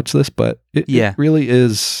watch this, but it really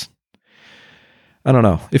is. I don't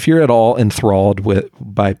know if you're at all enthralled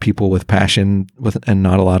by people with passion and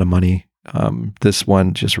not a lot of money. This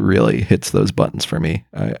one just really hits those buttons for me.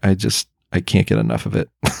 I can't get enough of it.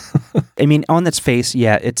 I mean, on its face,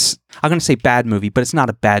 I'm going to say bad movie, but it's not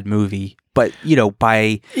a bad movie. But,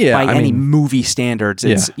 by any movie standards,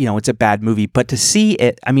 it's a bad movie. But to see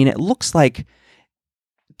it, it looks like,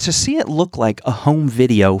 look like a home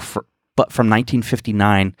video but from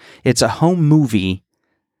 1959. It's a home movie.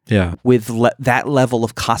 Yeah. With that level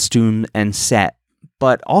of costume and set.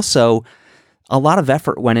 But also, a lot of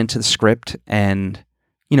effort went into the script, and,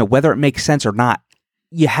 whether it makes sense or not,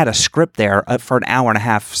 you had a script there for an hour and a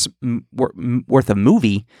half worth of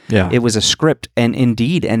movie. Yeah. It was a script, and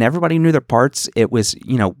everybody knew their parts. It was,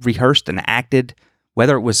 rehearsed and acted,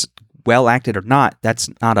 whether it was well acted or not, that's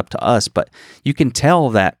not up to us. But you can tell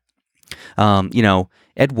that,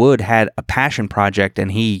 Ed Wood had a passion project,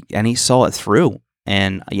 and he saw it through.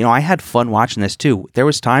 And I had fun watching this too. There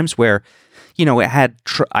was times where, it had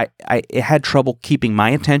it had trouble keeping my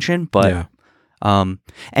attention, but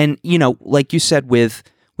and like you said with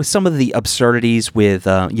some of the absurdities with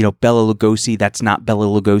Bela Lugosi, that's not Bela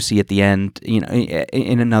Lugosi at the end.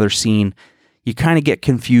 In another scene, you kind of get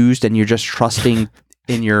confused, and you're just trusting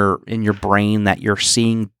in your brain that you're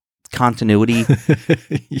seeing continuity,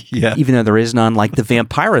 even though there is none. Like the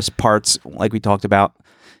vampirist parts, like we talked about,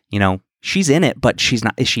 she's in it, but she's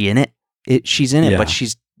not. Is she in it? She's in it, but she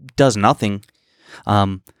does nothing.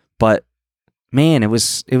 But man, it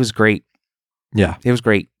was great. Yeah, it was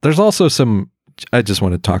great. There's also some. I just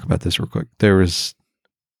want to talk about this real quick.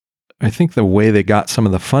 I think the way they got some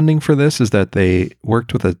of the funding for this is that they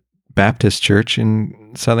worked with a Baptist church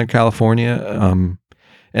in Southern California,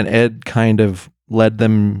 and Ed kind of led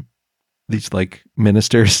them. These like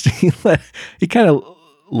ministers, he kind of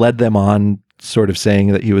led them on, sort of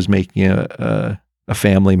saying that he was making a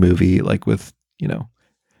family movie, like with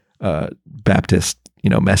Baptist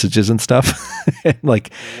messages and stuff, and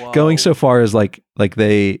like going so far as like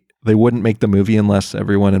they wouldn't make the movie unless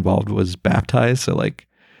everyone involved was baptized. So like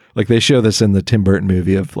they show this in the Tim Burton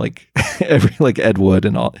movie of like Ed Wood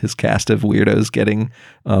and all his cast of weirdos getting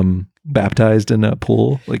baptized in a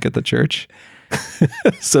pool like at the church.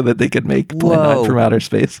 So that they could make Plan 9 from Outer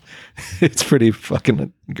Space. It's pretty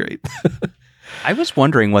fucking great. I was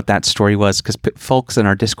wondering what that story was, because folks in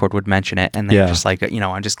our Discord would mention it, and they're just like,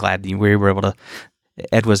 I'm just glad we were able to.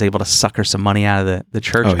 Ed was able to sucker some money out of the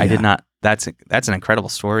church. I did not. That's an incredible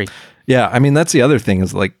story. Yeah, I mean that's the other thing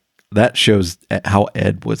is like that shows how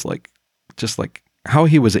Ed was just how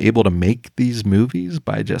he was able to make these movies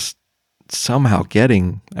by just somehow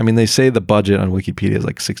getting. I mean, they say the budget on Wikipedia is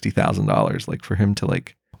like $60,000. Like for him to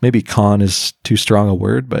like, maybe con is too strong a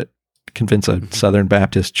word, but convince a Southern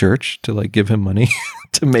Baptist church to like give him money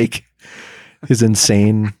to make his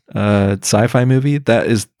insane sci-fi movie. That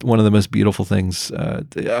is one of the most beautiful things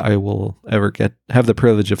I will ever have the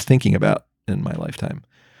privilege of thinking about in my lifetime.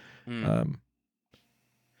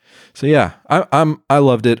 So yeah, I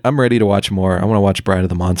loved it. I'm ready to watch more. I want to watch Bride of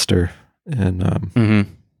the Monster and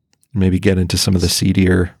maybe get into some of the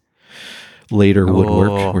seedier later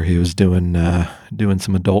woodwork where he was doing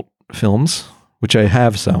some adult films, which I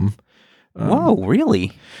have some. Whoa,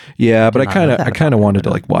 really? Yeah, but I kind of wanted to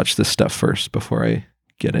like watch this stuff first before I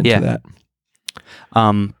get into that.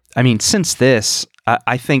 I mean, since this,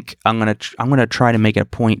 I think I'm gonna try to make it a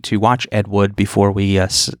point to watch Ed Wood before we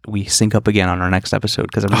sync up again on our next episode,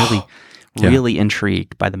 because I'm really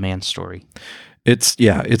intrigued by the man's story.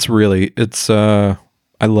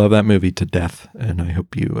 I love that movie to death, and I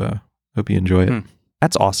hope you enjoy it.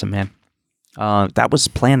 That's awesome, man. That was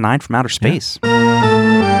Plan 9 from Outer Space.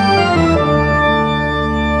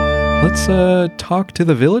 Let's talk to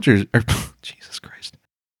the villagers. Jesus Christ.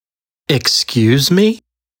 Excuse me?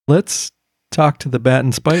 Let's talk to the Bat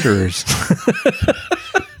and Spiderers.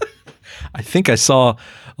 I think I saw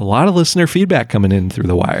a lot of listener feedback coming in through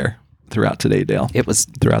the wire throughout today, Dale. It was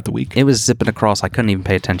throughout the week. It was zipping across. I couldn't even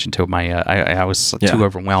pay attention to my. I was too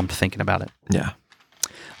overwhelmed thinking about it. Yeah.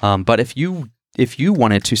 But if you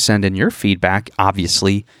wanted to send in your feedback,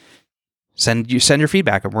 obviously send your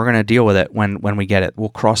feedback, and we're going to deal with it when we get it. We'll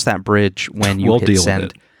cross that bridge when you hit send.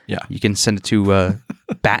 With it. Yeah. You can send it to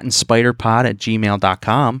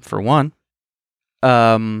batandspiderpod@gmail.com for one.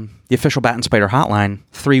 The official Bat and Spider hotline,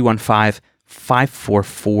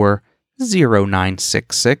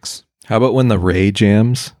 315-544-0966. How about when the Ray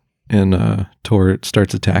jams and Tor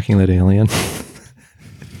starts attacking that alien?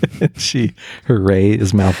 Her Ray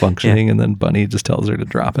is malfunctioning, and then Bunny just tells her to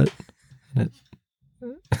drop it.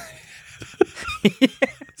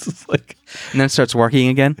 It's just like, and then it starts working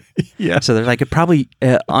again. Yeah. So they're like, it probably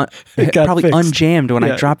unjammed when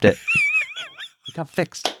I dropped it. It got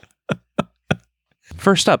fixed.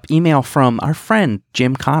 First up, email from our friend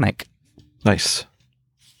Jim Connick. Nice.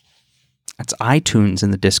 That's iTunes in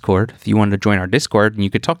the Discord. If you wanted to join our Discord and you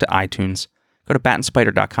could talk to iTunes, go to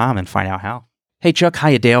batandspider.com and find out how. Hey Chuck,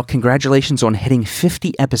 hiya Dale. Congratulations on hitting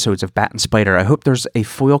 50 episodes of Bat and Spider. I hope there's a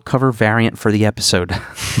foil cover variant for the episode.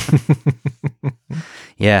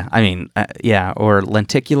 Yeah, I mean, or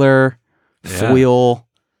lenticular, foil,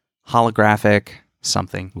 holographic,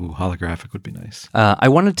 something. Ooh, holographic would be nice. I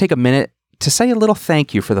wanted to take a minute to say a little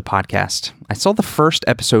thank you for the podcast. I saw the first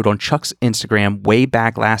episode on Chuck's Instagram way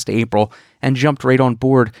back last April and jumped right on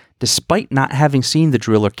board despite not having seen The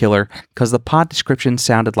Driller Killer because the pod description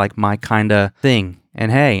sounded like my kind of thing.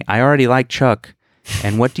 And hey, I already like Chuck.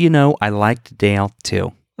 And what do you know? I liked Dale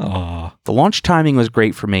too. Aw. The launch timing was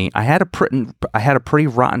great for me. I had a pretty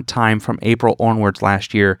rotten time from April onwards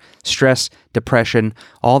last year. Stress, depression,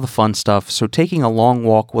 all the fun stuff. So taking a long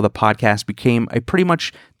walk with a podcast became a pretty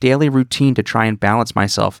much daily routine to try and balance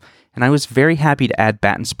myself. And I was very happy to add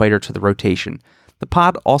Bat and Spider to the rotation. The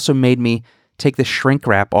pod also made me take the shrink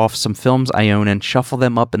wrap off some films I own and shuffle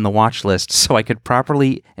them up in the watch list so I could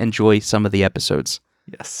properly enjoy some of the episodes.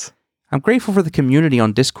 Yes. I'm grateful for the community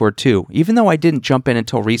on Discord too. Even though I didn't jump in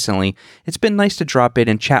until recently, it's been nice to drop in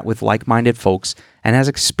and chat with like-minded folks and has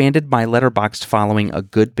expanded my Letterboxd following a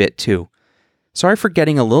good bit too. Sorry for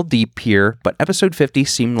getting a little deep here, but episode 50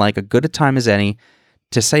 seemed like a good a time as any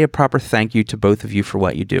to say a proper thank you to both of you for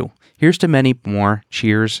what you do. Here's to many more.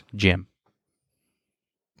 Cheers, Jim.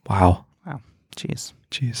 Wow. Wow. Jeez.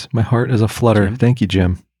 My heart is a flutter. Jim? Thank you,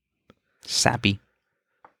 Jim. Sappy.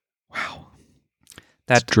 Wow.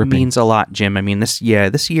 That dripping. means a lot, Jim. I mean, this year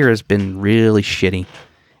has been really shitty,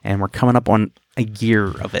 and we're coming up on a year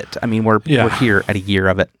of it. I mean, we're here at a year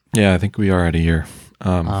of it. Yeah, I think we are at a year.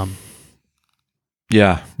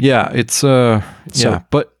 It's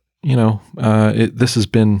but you know, this has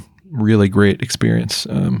been really great experience.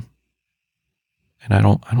 And I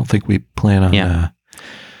don't think we plan on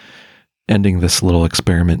ending this little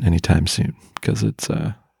experiment anytime soon, because it's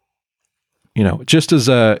just as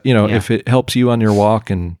if it helps you on your walk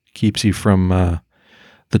and keeps you from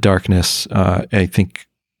the darkness, I think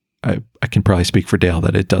I can probably speak for Dale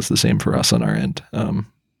that it does the same for us on our end.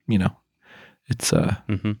 It's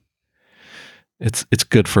it's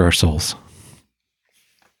good for our souls.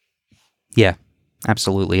 Yeah,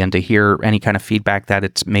 absolutely. And to hear any kind of feedback that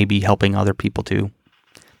it's maybe helping other people too,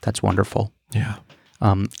 that's wonderful. Yeah.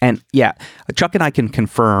 And yeah, Chuck and I can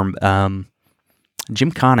confirm,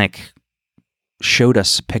 Jim Connick showed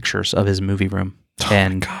us pictures of his movie room.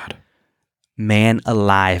 And God, man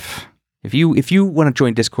alive. If you want to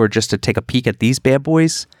join Discord just to take a peek at these bad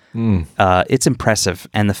boys, it's impressive.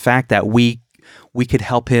 And the fact that we could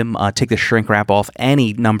help him take the shrink wrap off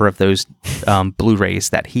any number of those Blu-rays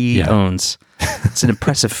that he owns, it's an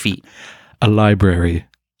impressive feat. A library,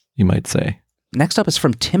 you might say. Next up is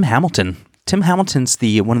from Tim Hamilton. Tim Hamilton's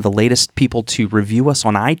one of the latest people to review us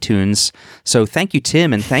on iTunes. So thank you,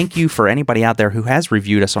 Tim, and thank you for anybody out there who has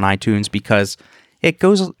reviewed us on iTunes, because it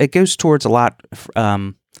goes towards a lot.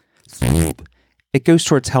 It goes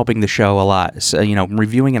towards helping the show a lot. So,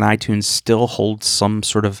 reviewing in iTunes still holds some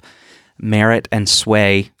sort of merit and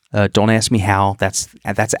sway. Don't ask me how. That's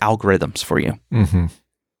algorithms for you. Mm-hmm.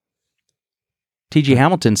 T.G.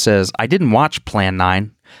 Hamilton says, I didn't watch Plan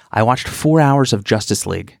 9. I watched 4 hours of Justice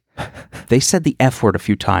League. They said the F word a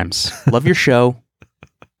few times. Love your show,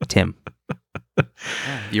 Tim.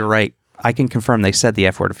 You're right. I can confirm they said the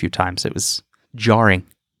F word a few times. It was jarring.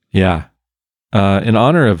 Yeah. In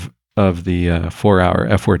honor of the 4-hour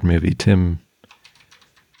F word movie, Tim,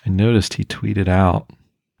 I noticed he tweeted out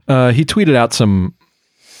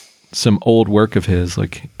some old work of his.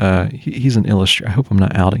 Like he's an illustrator. I hope I'm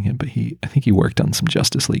not outing him, but I think he worked on some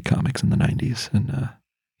Justice League comics in the 90s, and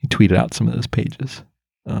he tweeted out some of those pages.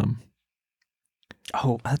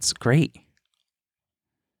 Oh, that's great.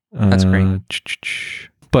 That's great.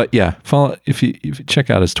 But yeah, follow if you check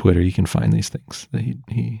out his Twitter, you can find these things that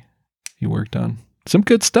he worked on. Some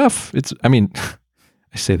good stuff. I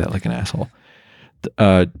say that like an asshole.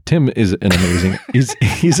 Tim is an amazing.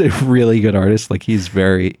 he's a really good artist. Like he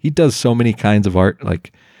does so many kinds of art.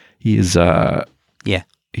 Like he is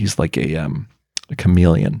he's like a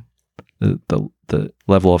chameleon. The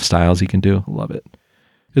level of styles he can do, love it.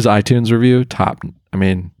 His iTunes review, top. I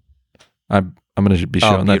mean, I'm going to be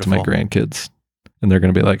showing that to my grandkids, and they're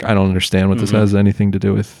going to be like, I don't understand what this has anything to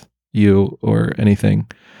do with you or anything,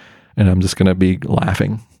 and I'm just going to be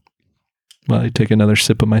laughing while I take another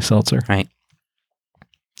sip of my seltzer. Right.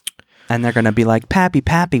 And they're going to be like,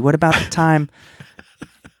 Pappy, what about the time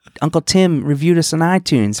Uncle Tim reviewed us on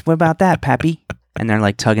iTunes? What about that, Pappy? And they're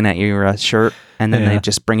like tugging at your shirt, and then they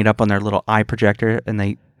just bring it up on their little eye projector, and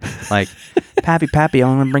they like, Pappy, I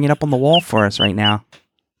want to bring it up on the wall for us right now.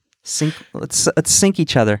 Let's sync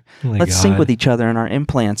each other. Let's sync with each other in our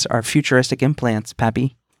implants, our futuristic implants,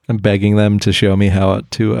 Pappy. I'm begging them to show me how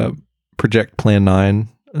to project Plan 9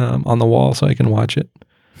 on the wall so I can watch it.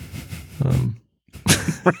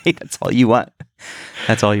 Right, that's all you want.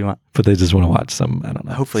 But they just want to watch some, I don't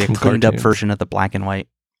know. Hopefully a cleaned up version of the black and white.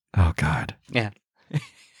 Oh, God. Yeah.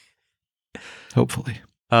 Hopefully.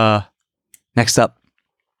 Next up,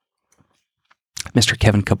 Mr.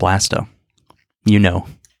 Kevin Cablasto.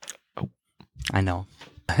 Oh. I know.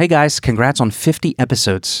 Hey guys, congrats on 50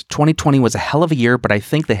 episodes. 2020 was a hell of a year, but I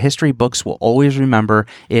think the history books will always remember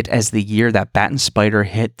it as the year that Bat and Spider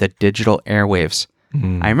hit the digital airwaves.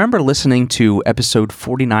 I remember listening to episode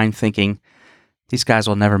 49 thinking, these guys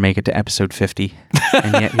will never make it to episode 50.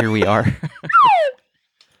 And yet here we are.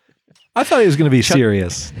 I thought he was going to be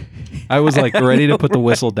serious. I was like ready to put the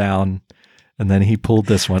whistle down. And then he pulled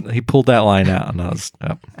this one. He pulled that line out. And I was,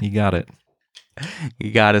 oh, he got it.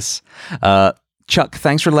 You got us. Chuck,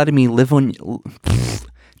 thanks for letting me live on...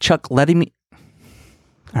 Chuck, letting me...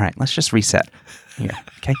 All right, let's just reset here,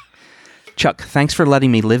 okay? Chuck, thanks for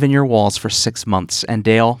letting me live in your walls for 6 months. And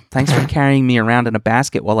Dale, thanks for carrying me around in a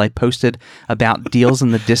basket while I posted about deals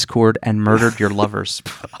in the Discord and murdered your lovers.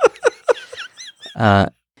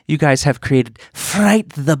 You guys have created Fright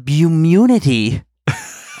the Bumunity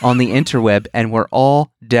on the interweb, and we're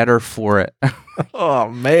all deader for it. Oh,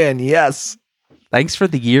 man, yes. Thanks for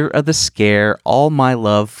the year of the scare. All my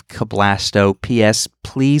love, Cablasto. P.S.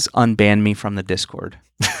 Please unban me from the Discord.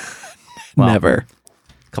 Well, never.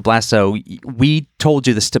 Cablasto, we told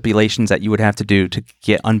you the stipulations that you would have to do to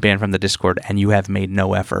get unbanned from the Discord, and you have made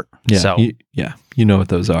no effort. Yeah, so. You know what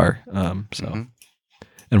those are. And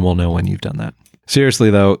we'll know when you've done that. Seriously,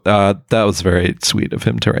 though, that was very sweet of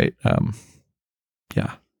him to write.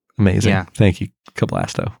 Yeah, amazing. Yeah. Thank you,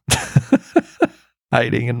 Cablasto.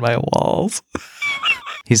 Hiding in my walls.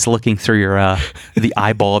 He's looking through your the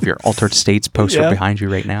eyeball of your Altered States poster behind you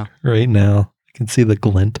right now. Right now. I can see the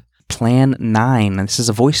glint. Plan 9. This is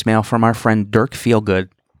a voicemail from our friend Dirk Feelgood.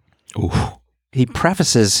 Ooh. He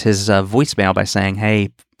prefaces his voicemail by saying,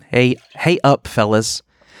 Hey up, fellas.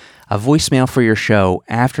 A voicemail for your show.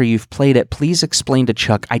 After you've played it, please explain to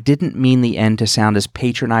Chuck, I didn't mean the end to sound as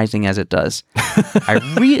patronizing as it does.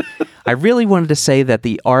 I really wanted to say that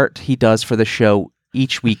the art he does for the show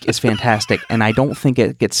each week is fantastic, and I don't think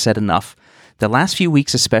it gets said enough. The last few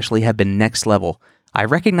weeks especially have been next level. I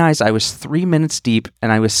recognize I was 3 minutes deep,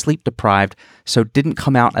 and I was sleep deprived, so didn't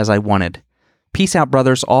come out as I wanted. Peace out,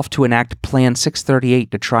 brothers. Off to enact Plan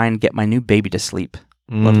 638 to try and get my new baby to sleep.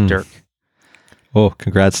 Love, Dirk. Oh,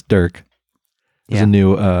 congrats, Dirk. There's a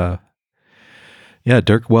new,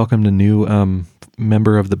 Dirk welcomed a new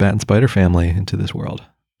member of the Bat and Spider family into this world.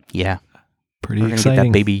 Yeah. Pretty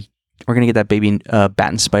exciting. We're going to get that baby Bat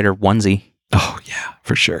and Spider onesie. Oh, yeah,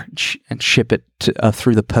 for sure. And ship it to,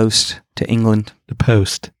 through the post to England. The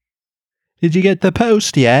post. Did you get the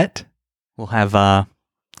post yet? We'll have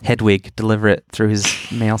Hedwig deliver it through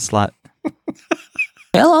his mail slot.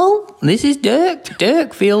 Hello, this is Dirk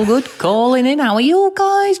Feelgood calling in. How are you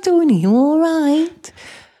guys doing? Are you alright?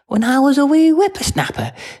 When I was a wee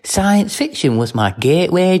whippersnapper, science fiction was my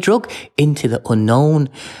gateway drug into the unknown.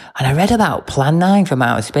 And I read about Plan 9 from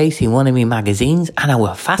outer space in one of my magazines, and I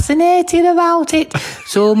was fascinated about it.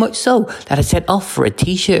 So much so that I sent off for a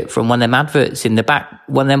t-shirt from one of them adverts in the back,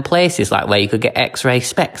 one of them places like where you could get X-ray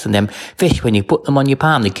specs and them fish, when you put them on your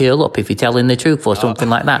palm, they curl up if you're telling the truth or something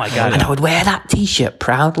like that. My God. And I would wear that t-shirt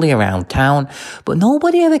proudly around town. But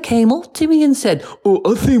nobody ever came up to me and said, "Oh,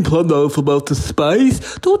 I think Plan 9 from outer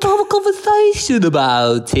space. Don't have a conversation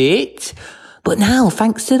about it." But now,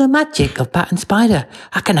 thanks to the magic of Bat and Spider,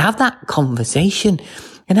 I can have that conversation.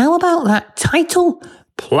 And how about that title?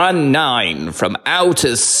 Plan 9 from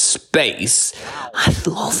Outer Space. I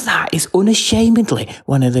love that. It's unashamedly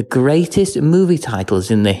one of the greatest movie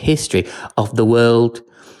titles in the history of the world.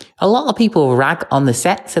 A lot of people rag on the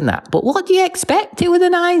sets and that, but what do you expect? It was the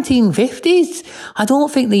 1950s. I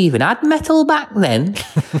don't think they even had metal back then.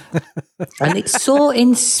 And it's so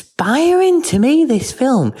inspiring to me, this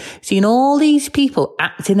film, seeing all these people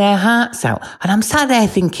acting their hearts out. And I'm sat there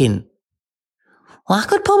thinking, well, I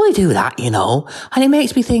could probably do that, you know. And it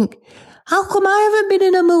makes me think, how come I haven't been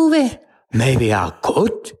in a movie? Maybe I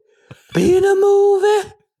could be in a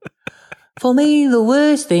movie. For me, the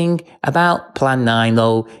worst thing about Plan 9,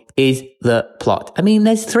 though, is the plot. I mean,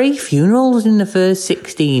 there's 3 funerals in the first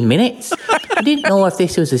 16 minutes. I didn't know if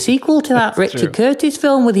this was a sequel to that Richard Curtis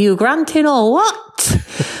film with Hugh Grant in or what.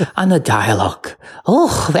 And the dialogue.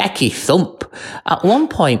 Oh, Becky Thump. At one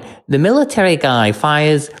point, the military guy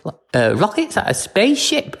fires rockets at a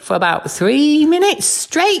spaceship for about 3 minutes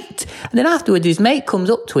straight. And then afterwards, his mate comes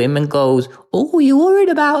up to him and goes, "Oh, you worried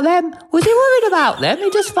about them?" Was he worried about them? He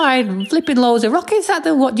just fired flipping loads of rockets at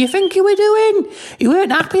them. What do you think you were doing? You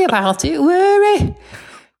weren't happy about it, were you?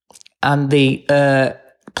 And the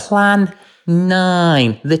Plan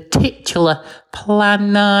 9, the titular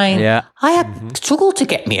Plan 9. Yeah. I had struggled to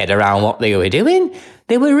get my head around what they were doing.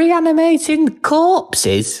 They were reanimating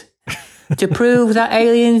corpses to prove that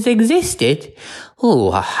aliens existed.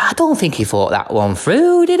 Oh, I don't think he thought that one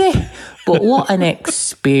through, did he? But what an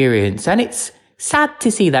experience. And it's sad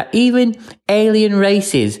to see that even alien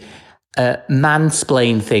races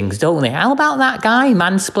mansplain things, don't they? How about that guy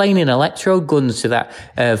mansplaining electrode guns to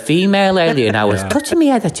that female alien? I was touching my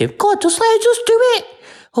head at him. God, just let her just do it.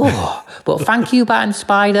 Oh, but thank you, Bat and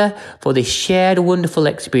Spider, for this shared wonderful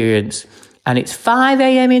experience. And it's 5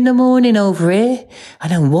 a.m. in the morning over here,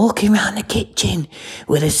 and I'm walking around the kitchen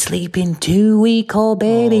with a sleeping 2-week-old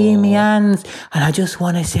baby in my hands, and I just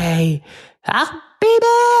want to say, happy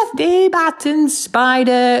birthday, Bat and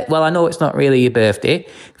Spider. Well, I know it's not really your birthday.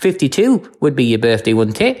 52 would be your birthday,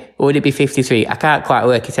 wouldn't it? Or would it be 53? I can't quite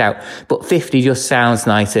work it out, but 50 just sounds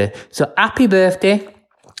nicer. So happy birthday.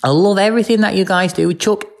 I love everything that you guys do.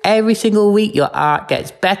 Chuck, every single week your art gets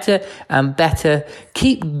better and better.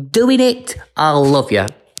 Keep doing it. I love you.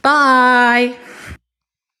 Bye.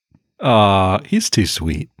 He's too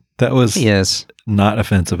sweet. That was not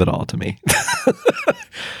offensive at all to me.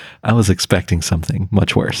 I was expecting something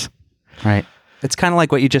much worse. Right. It's kind of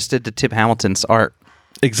like what you just did to Tip Hamilton's art.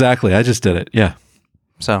 Exactly. I just did it. Yeah.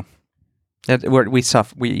 So it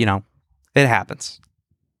happens.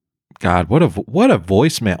 God, what a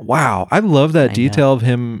voicemail. Wow. I love that detail of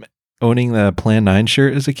him owning the Plan 9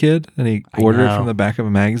 shirt as a kid, and he ordered it from the back of a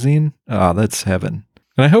magazine. Oh, that's heaven.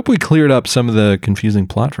 And I hope we cleared up some of the confusing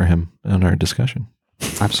plot for him in our discussion.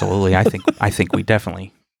 Absolutely. I think we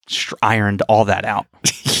definitely ironed all that out.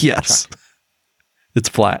 Yes. It's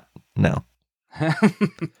flat now.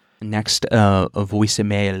 Next, a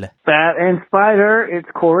voicemail. Bat and Spider, it's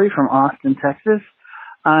Corey from Austin, Texas.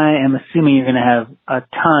 I am assuming you're going to have a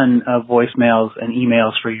ton of voicemails and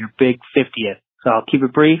emails for your big 50th. So I'll keep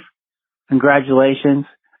it brief. Congratulations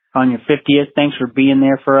on your 50th. Thanks for being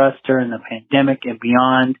there for us during the pandemic and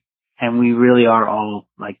beyond. And we really are all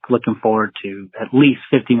looking forward to at least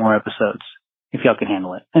 50 more episodes if y'all can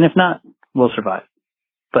handle it. And if not, we'll survive.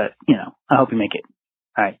 But, I hope you make it.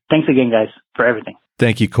 All right. Thanks again, guys, for everything.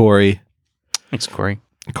 Thank you, Corey. Thanks, Corey.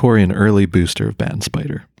 Corey, an early booster of Bat and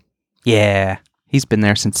Spider. Yeah. He's been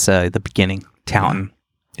there since the beginning, touting.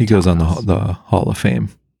 He goes on the Hall of Fame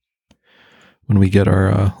when we get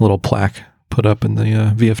our little plaque put up in the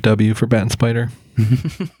VFW for Bat and Spider.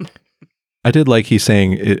 I did like he's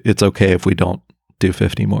saying it's okay if we don't do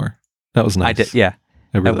 50 more. That was nice. I did, yeah.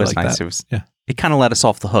 I really that was liked nice. That. It kind of let us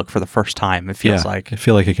off the hook for the first time. It feels like. I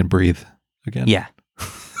feel like I can breathe again. Yeah.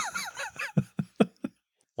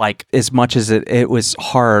 Like, as much as it was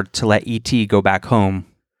hard to let E.T. go back home.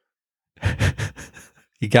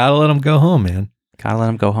 You gotta let him go home, man. Gotta let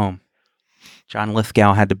him go home. John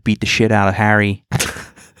Lithgow had to beat the shit out of Harry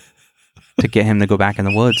to get him to go back in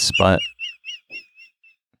the woods, but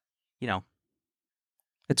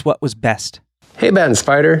it's what was best. Hey, Bat and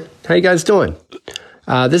Spider, how you guys doing?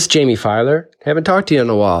 This is Jamie Filer. Haven't talked to you in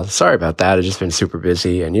a while. Sorry about that. I've just been super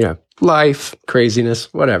busy and life,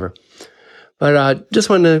 craziness, whatever. But just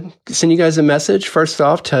wanted to send you guys a message. First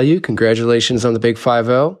off, tell you congratulations on the big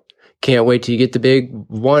 50. Can't wait till you get the big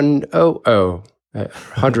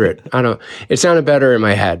 100. I don't. It sounded better in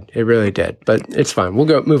my head. It really did. But it's fine.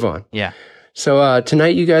 We'll move on. Yeah. So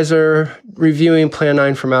tonight you guys are reviewing Plan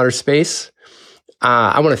 9 from Outer Space.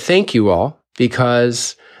 I want to thank you all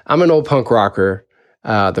because I'm an old punk rocker.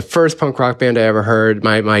 The first punk rock band I ever heard,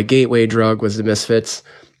 my gateway drug was the Misfits.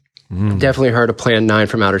 Definitely heard of Plan 9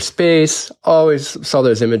 from Outer Space. Always saw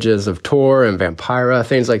those images of Tor and Vampira,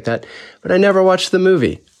 things like that. But I never watched the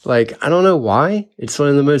movie. I don't know why. It's one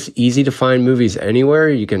of the most easy to find movies anywhere.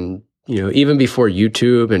 You can, even before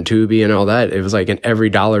YouTube and Tubi and all that, it was in every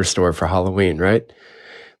dollar store for Halloween, right?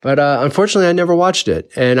 But unfortunately, I never watched it.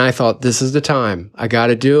 And I thought, this is the time. I got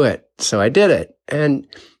to do it. So I did it. And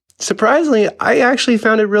surprisingly, I actually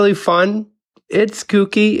found it really fun. It's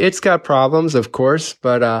kooky. It's got problems, of course.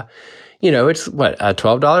 But, it's a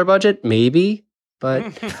 $12 budget? Maybe.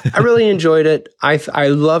 But I really enjoyed it. I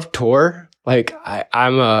love Tor.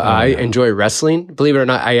 I enjoy wrestling. Believe it or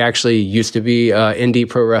not, I actually used to be an indie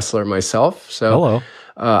pro wrestler myself. So hello.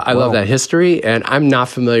 I love that history, and I'm not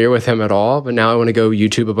familiar with him at all. But now I want to go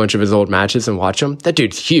YouTube a bunch of his old matches and watch him. That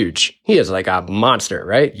dude's huge. He is like a monster,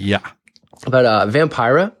 right? Yeah. But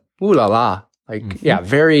Vampira, ooh la la.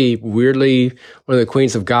 Very weirdly one of the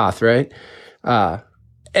queens of goth, right?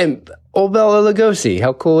 And old Bela Lugosi,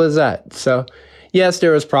 how cool is that? So, yes,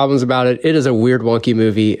 there was problems about it. It is a weird, wonky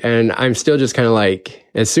movie, and I'm still just kind of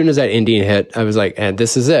as soon as that Indian hit, I was like, and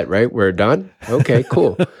this is it, right? We're done? Okay,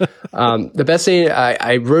 cool. The best thing,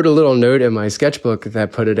 I wrote a little note in my sketchbook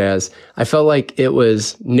that put it as, I felt like it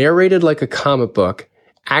was narrated like a comic book,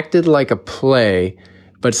 acted like a play,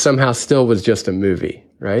 but somehow still was just a movie,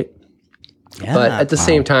 right? Yeah, but at the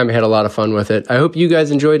same time, I had a lot of fun with it. I hope you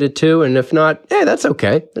guys enjoyed it too. And if not, hey, that's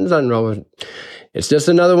okay. There's nothing wrong with it. It's just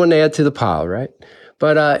another one to add to the pile, right?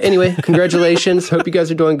 But anyway, congratulations. Hope you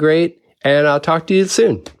guys are doing great. And I'll talk to you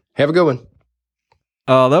soon. Have a good one.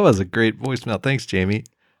 Oh, that was a great voicemail. Thanks, Jamie.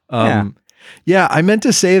 Yeah. Yeah, I meant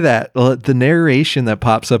to say that the narration that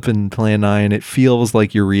pops up in Plan 9, it feels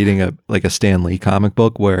like you're reading a Stan Lee comic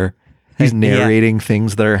book where he's narrating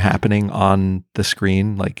things that are happening on the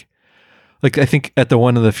screen. Like I think at the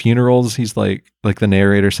one of the funerals, he's like the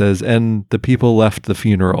narrator says, and the people left the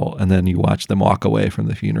funeral, and then you watch them walk away from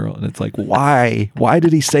the funeral, and it's like, why? Why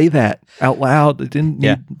did he say that out loud? It didn't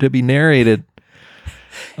need to be narrated.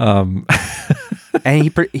 And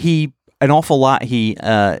he an awful lot.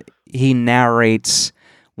 He narrates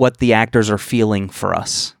what the actors are feeling for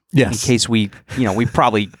us. Yes. In case we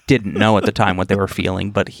probably didn't know at the time what they were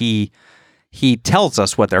feeling, but he tells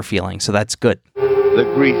us what they're feeling, so that's good. The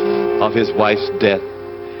grief of his wife's death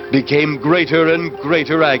became greater and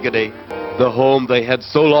greater agony. The home they had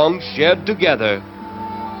so long shared together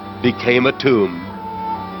became a tomb,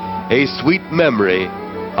 a sweet memory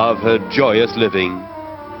of her joyous living.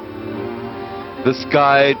 The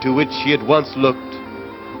sky to which she had once looked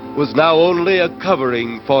was now only a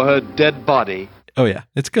covering for her dead body. Oh yeah,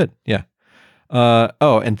 it's good. Yeah.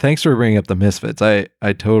 And thanks for bringing up the Misfits. I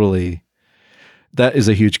totally, that is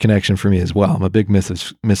a huge connection for me as well. I'm a big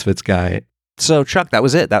Misfits guy. So Chuck, that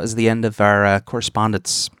was it. That was the end of our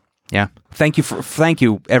correspondence. Yeah. Thank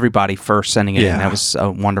you everybody for sending it in. That was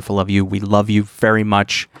wonderful of you. We love you very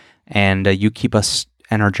much, and you keep us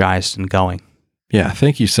energized and going. Yeah.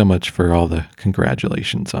 Thank you so much for all the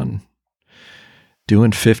congratulations on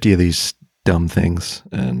doing 50 of these dumb things.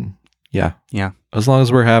 And yeah. As long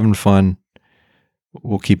as we're having fun,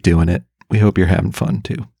 we'll keep doing it. We hope you're having fun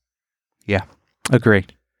too. Yeah.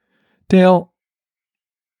 Agreed. Dale,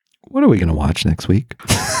 what are we going to watch next week?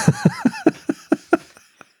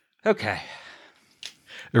 Okay.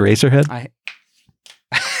 Eraserhead?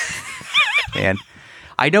 Man,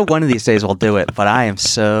 I know one of these days I'll do it, but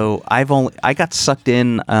I got sucked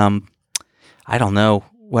in. I don't know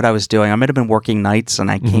what I was doing. I might have been working nights,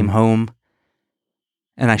 and I came home,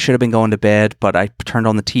 and I should have been going to bed, but I turned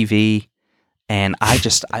on the TV, and I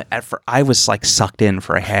was like sucked in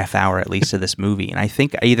for a half hour at least of this movie. And I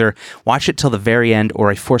think I either watched it till the very end, or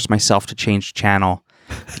I forced myself to change channel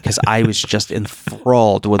because I was just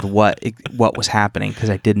enthralled with what was happening, because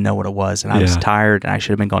I didn't know what it was, and I was tired, and I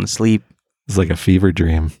should have been going to sleep. It's like a fever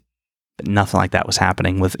dream. But nothing like that was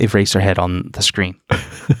happening with Eraserhead on the screen.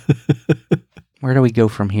 Where do we go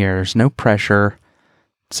from here? There's no pressure.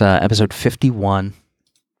 It's episode 51.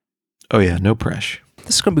 Oh yeah, no pressure.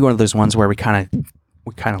 This is going to be one of those ones where we kind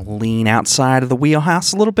of lean outside of the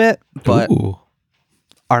wheelhouse a little bit, but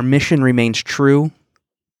our mission remains true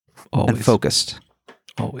and focused.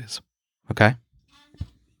 Always. Okay.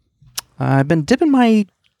 I've been dipping my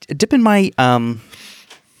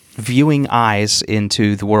viewing eyes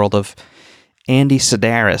into the world of Andy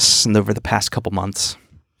Sedaris over the past couple months.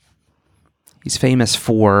 He's famous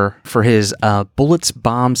for his Bullets,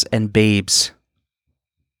 Bombs, and Babes.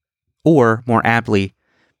 Or, more aptly,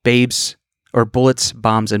 Babes or Bullets,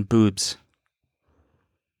 Bombs, and Boobs.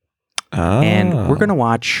 And we're going to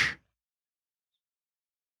watch...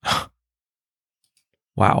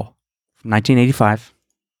 Wow. 1985.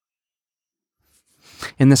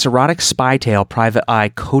 In this erotic spy tale, Private Eye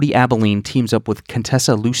Cody Abilene teams up with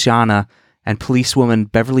Contessa Luciana and policewoman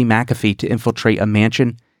Beverly McAfee to infiltrate a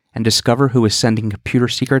mansion and discover who is sending computer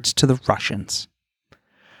secrets to the Russians.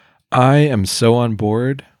 I am so on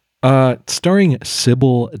board. Starring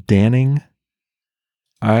Sybil Danning.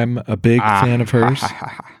 I'm a big fan of hers.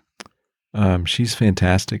 She's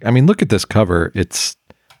fantastic. I mean, look at this cover. It's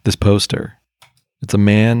this poster. It's a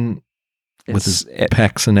man with his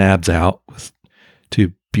pecs and abs out with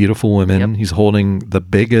two beautiful women. Yep. He's holding the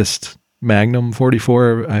biggest Magnum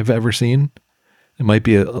 44 I've ever seen. It might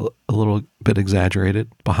be a little bit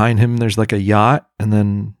exaggerated. Behind him, there's like a yacht, and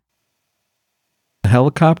then a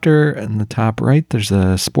helicopter, and the top right, there's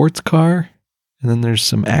a sports car, and then there's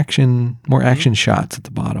some more action shots at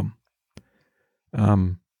the bottom.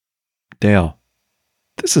 Dale,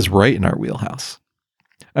 this is right in our wheelhouse.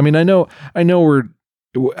 I mean, I know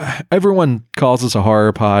everyone calls us a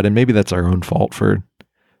horror pod, and maybe that's our own fault for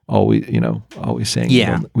always saying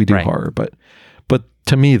we do horror, but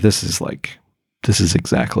to me, this is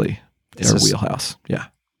exactly our wheelhouse. Yeah.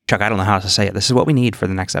 Chuck, I don't know how to say it. This is what we need for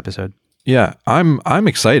the next episode. Yeah, I'm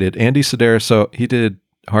excited. Andy Sedaris, so he did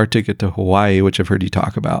Hard Ticket to Hawaii, which I've heard you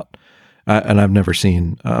talk about, and I've never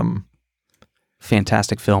seen.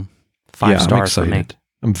 Fantastic film. 5 stars for me.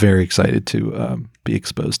 I'm very excited to be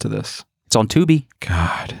exposed to this. It's on Tubi.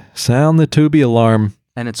 God, sound the Tubi alarm.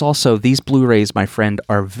 And it's also, these Blu-rays, my friend,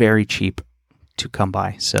 are very cheap to come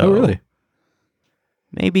by. So oh, really?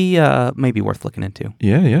 Maybe worth looking into.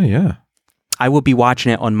 Yeah. I will be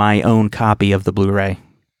watching it on my own copy of the Blu-ray.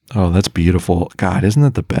 Oh, that's beautiful. God, isn't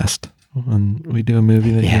that the best when we do a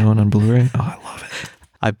movie that you own on Blu-ray? Oh, I love it.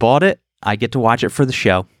 I bought it. I get to watch it for the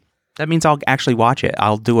show. That means I'll actually watch it.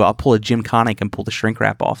 I'll pull a Jim Connick and pull the shrink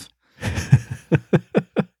wrap off.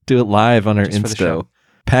 Do it live on our Just for the show. Insta.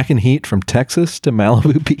 Packing heat from Texas to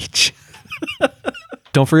Malibu Beach.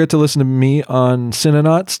 Don't forget to listen to me on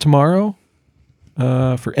Cinenauts tomorrow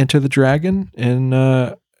for Enter the Dragon and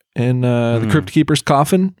the Crypt Keeper's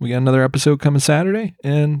Coffin. We got another episode coming Saturday.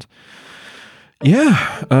 And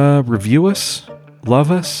review us,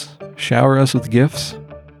 love us, shower us with gifts.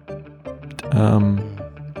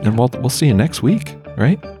 And we'll see you next week,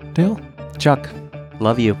 right, Dale? Chuck,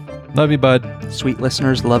 love you. Love you, bud. Sweet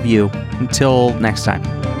listeners, love you. Until next time.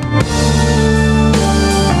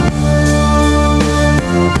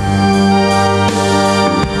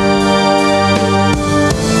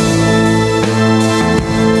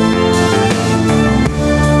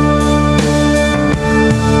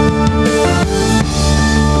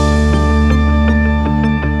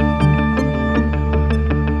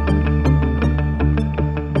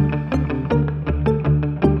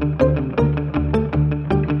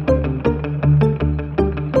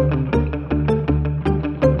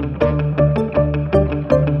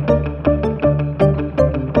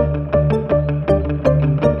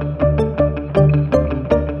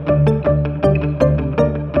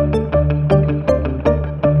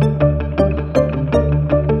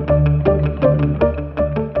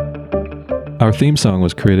 Our theme song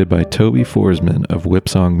was created by Toby Forsman of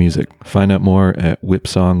Whipsong Music. Find out more at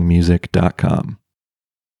whipsongmusic.com.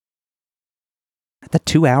 At the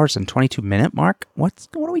 2 hours and 22 minute mark? What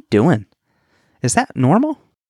are we doing? Is that normal?